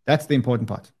 That's the important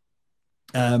part.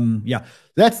 Yeah,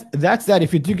 that's that.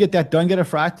 If you do get that, don't get a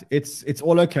fright. It's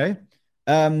all okay.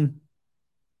 The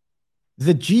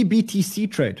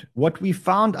GBTC trade, what we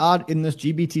found out in this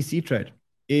GBTC trade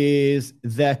is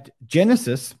that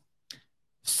Genesis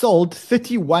sold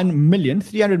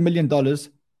 $300 million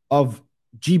of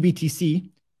GBTC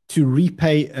to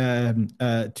repay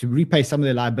some of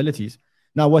their liabilities.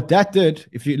 Now, what that did,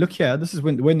 if you look here, this is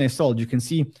when they sold. You can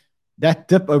see that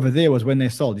dip over there was when they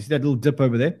sold. You see that little dip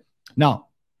over there? Now,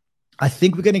 I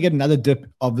think we're going to get another dip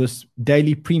of this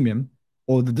daily premium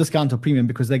or the discount or premium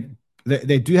because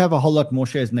they do have a whole lot more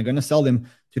shares and they're going to sell them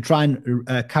to try and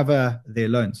cover their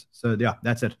loans. So, yeah,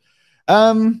 that's it.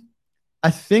 I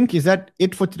think, is that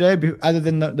it for today other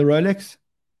than the Rolex?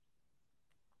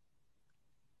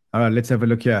 All right, let's have a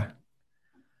look here.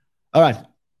 All right.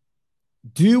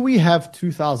 Do we have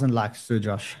 2,000 likes, Sir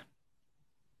Josh?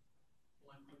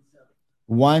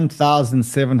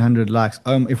 1,700 likes.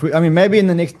 Maybe in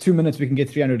the next 2 minutes we can get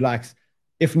 300 likes.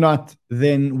 If not,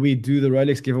 then we do the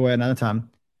Rolex giveaway another time.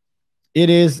 It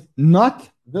is not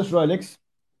this Rolex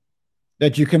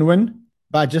that you can win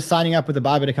by just signing up with a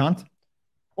Bybit account,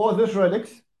 or this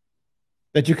Rolex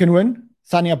that you can win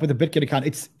signing up with a Bitget account.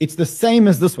 It's the same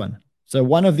as this one. So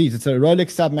one of these, it's a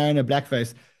Rolex Submariner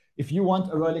Blackface. If you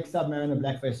want a Rolex Submariner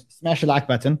Blackface, smash the like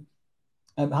button.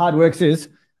 How it works is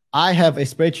I have a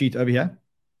spreadsheet over here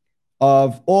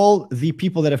of all the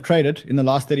people that have traded in the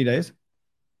last 30 days.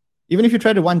 Even if you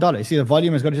traded $1, you see the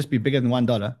volume has got to just be bigger than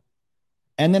 $1.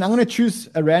 And then I'm going to choose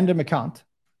a random account.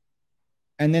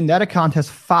 And then that account has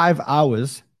 5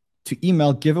 hours to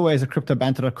email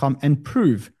giveaways@cryptobanter.com and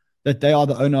prove that they are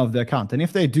the owner of the account. And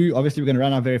if they do, obviously we're going to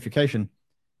run our verification.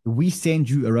 We send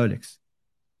you a Rolex.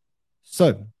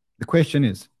 So the question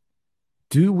is,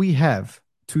 do we have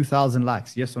 2,000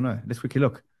 likes? Yes or no? Let's quickly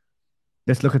look.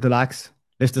 Let's look at the likes.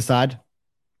 Let's decide.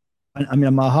 I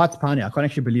mean, my heart's pounding. I can't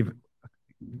actually believe it.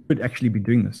 We could actually be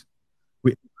doing this.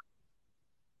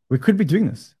 We could be doing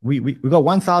this. We got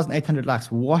 1,800 likes.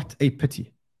 What a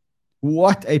pity.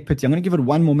 What a pity. I'm going to give it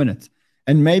 1 more minute.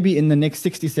 And maybe in the next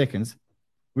 60 seconds,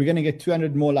 we're going to get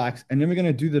 200 more likes. And then we're going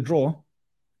to do the draw.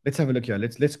 Let's have a look here.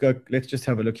 Let's go. Let's just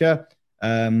have a look here.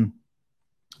 I'm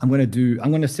going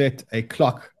to set a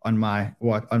clock on my.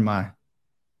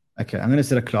 Okay, I'm going to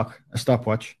set a clock, a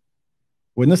stopwatch.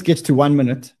 When this gets to 1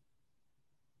 minute,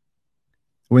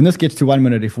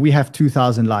 if we have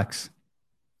 2,000 likes,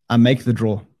 I make the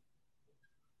draw.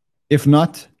 If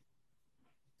not,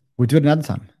 we do it another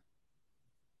time.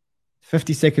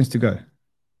 50 seconds to go.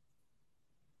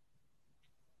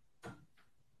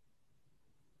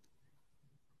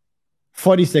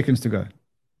 $40 seconds to go.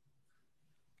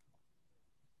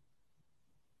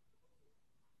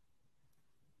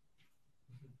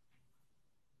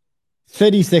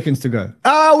 $30 seconds to go.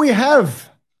 We have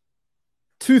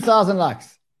 2,000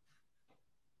 likes.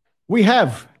 We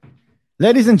have,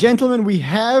 ladies and gentlemen, we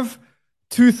have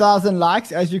 2,000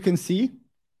 likes. As you can see,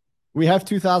 we have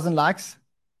 2,000 likes.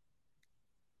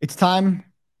 It's time.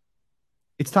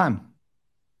 It's time.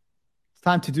 It's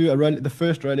time to do the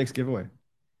first Rolex giveaway.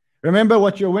 Remember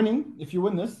what you're winning, if you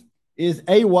win this, is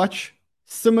a watch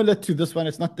similar to this one.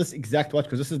 It's not this exact watch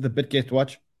because this is the BitGet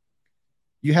watch.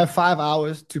 You have 5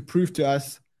 hours to prove to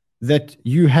us that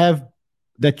you are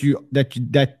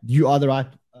the right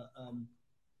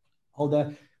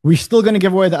holder. We're still going to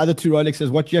give away the other 2 Rolexes.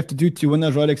 What you have to do to win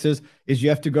those Rolexes is you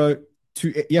have to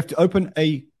open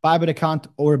a Bybit account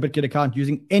or a BitGet account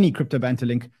using any crypto banter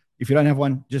link. If you don't have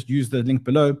one, just use the link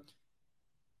below.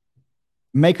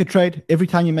 Make a trade. Every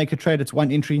time you make a trade, it's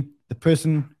 1 entry. The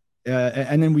person,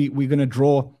 and then we're going to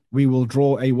draw. We will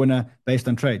draw a winner based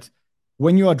on trades.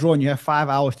 When you are drawn, you have 5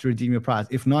 hours to redeem your prize.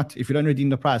 If you don't redeem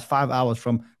the prize, 5 hours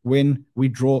from when we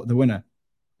draw the winner,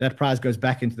 that prize goes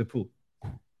back into the pool.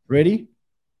 Ready?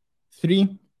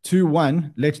 3, 2,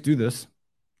 1. Let's do this.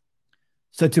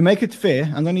 So to make it fair,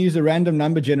 I'm going to use a random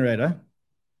number generator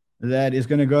that is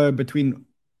going to go between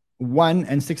 1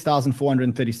 and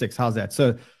 6,436. How's that?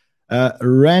 So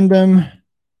random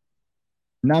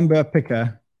number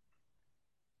picker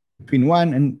between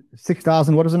 1 and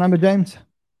 6,000. What is the number, James?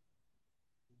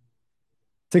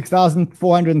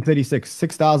 6,436.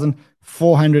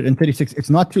 6,436. It's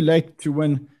not too late to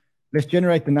win. Let's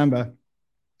generate the number.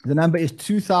 The number is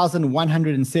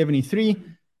 2,173.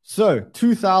 So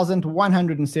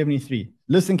 2,173.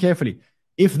 Listen carefully.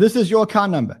 If this is your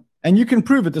account number, and you can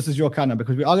prove it, this is your account number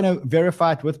because we are going to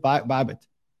verify it with Bybit.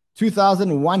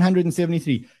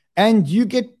 2,173. And you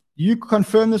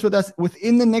confirm this with us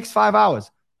within the next 5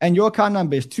 hours. And your account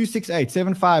number is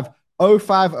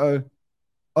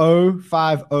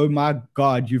 268-75050. My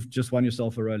God, you've just won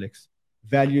yourself a Rolex.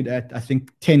 Valued at, I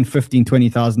think, $10,000,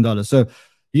 $15,000, $20,000. So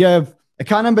you have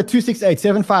account number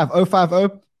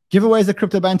 268-75050. Giveaways at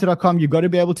cryptobanter.com. You've got to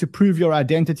be able to prove your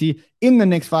identity in the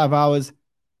next 5 hours,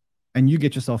 and you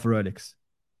get yourself a Rolex.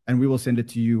 And we will send it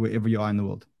to you wherever you are in the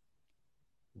world.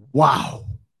 Wow.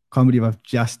 Can't believe I've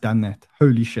just done that.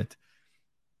 Holy shit.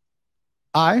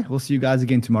 I will see you guys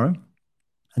again tomorrow.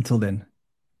 Until then,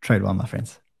 trade well, my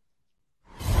friends.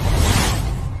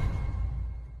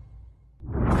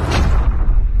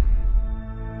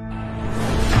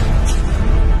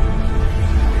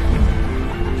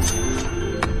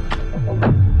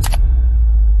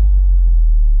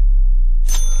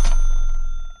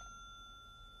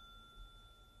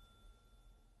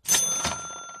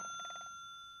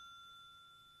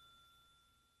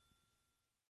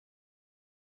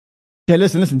 Okay,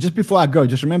 listen. Just before I go,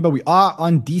 just remember we are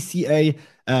on DCA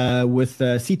with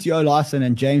CTO Larson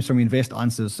and James from Invest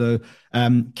Answers. So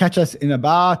catch us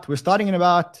we're starting in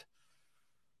about,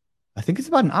 I think it's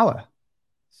about an hour.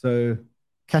 So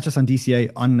catch us on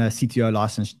DCA on CTO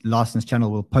Larson's channel.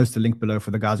 We'll post a link below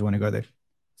for the guys who want to go there.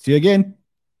 See you again.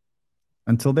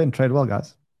 Until then, trade well,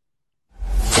 guys.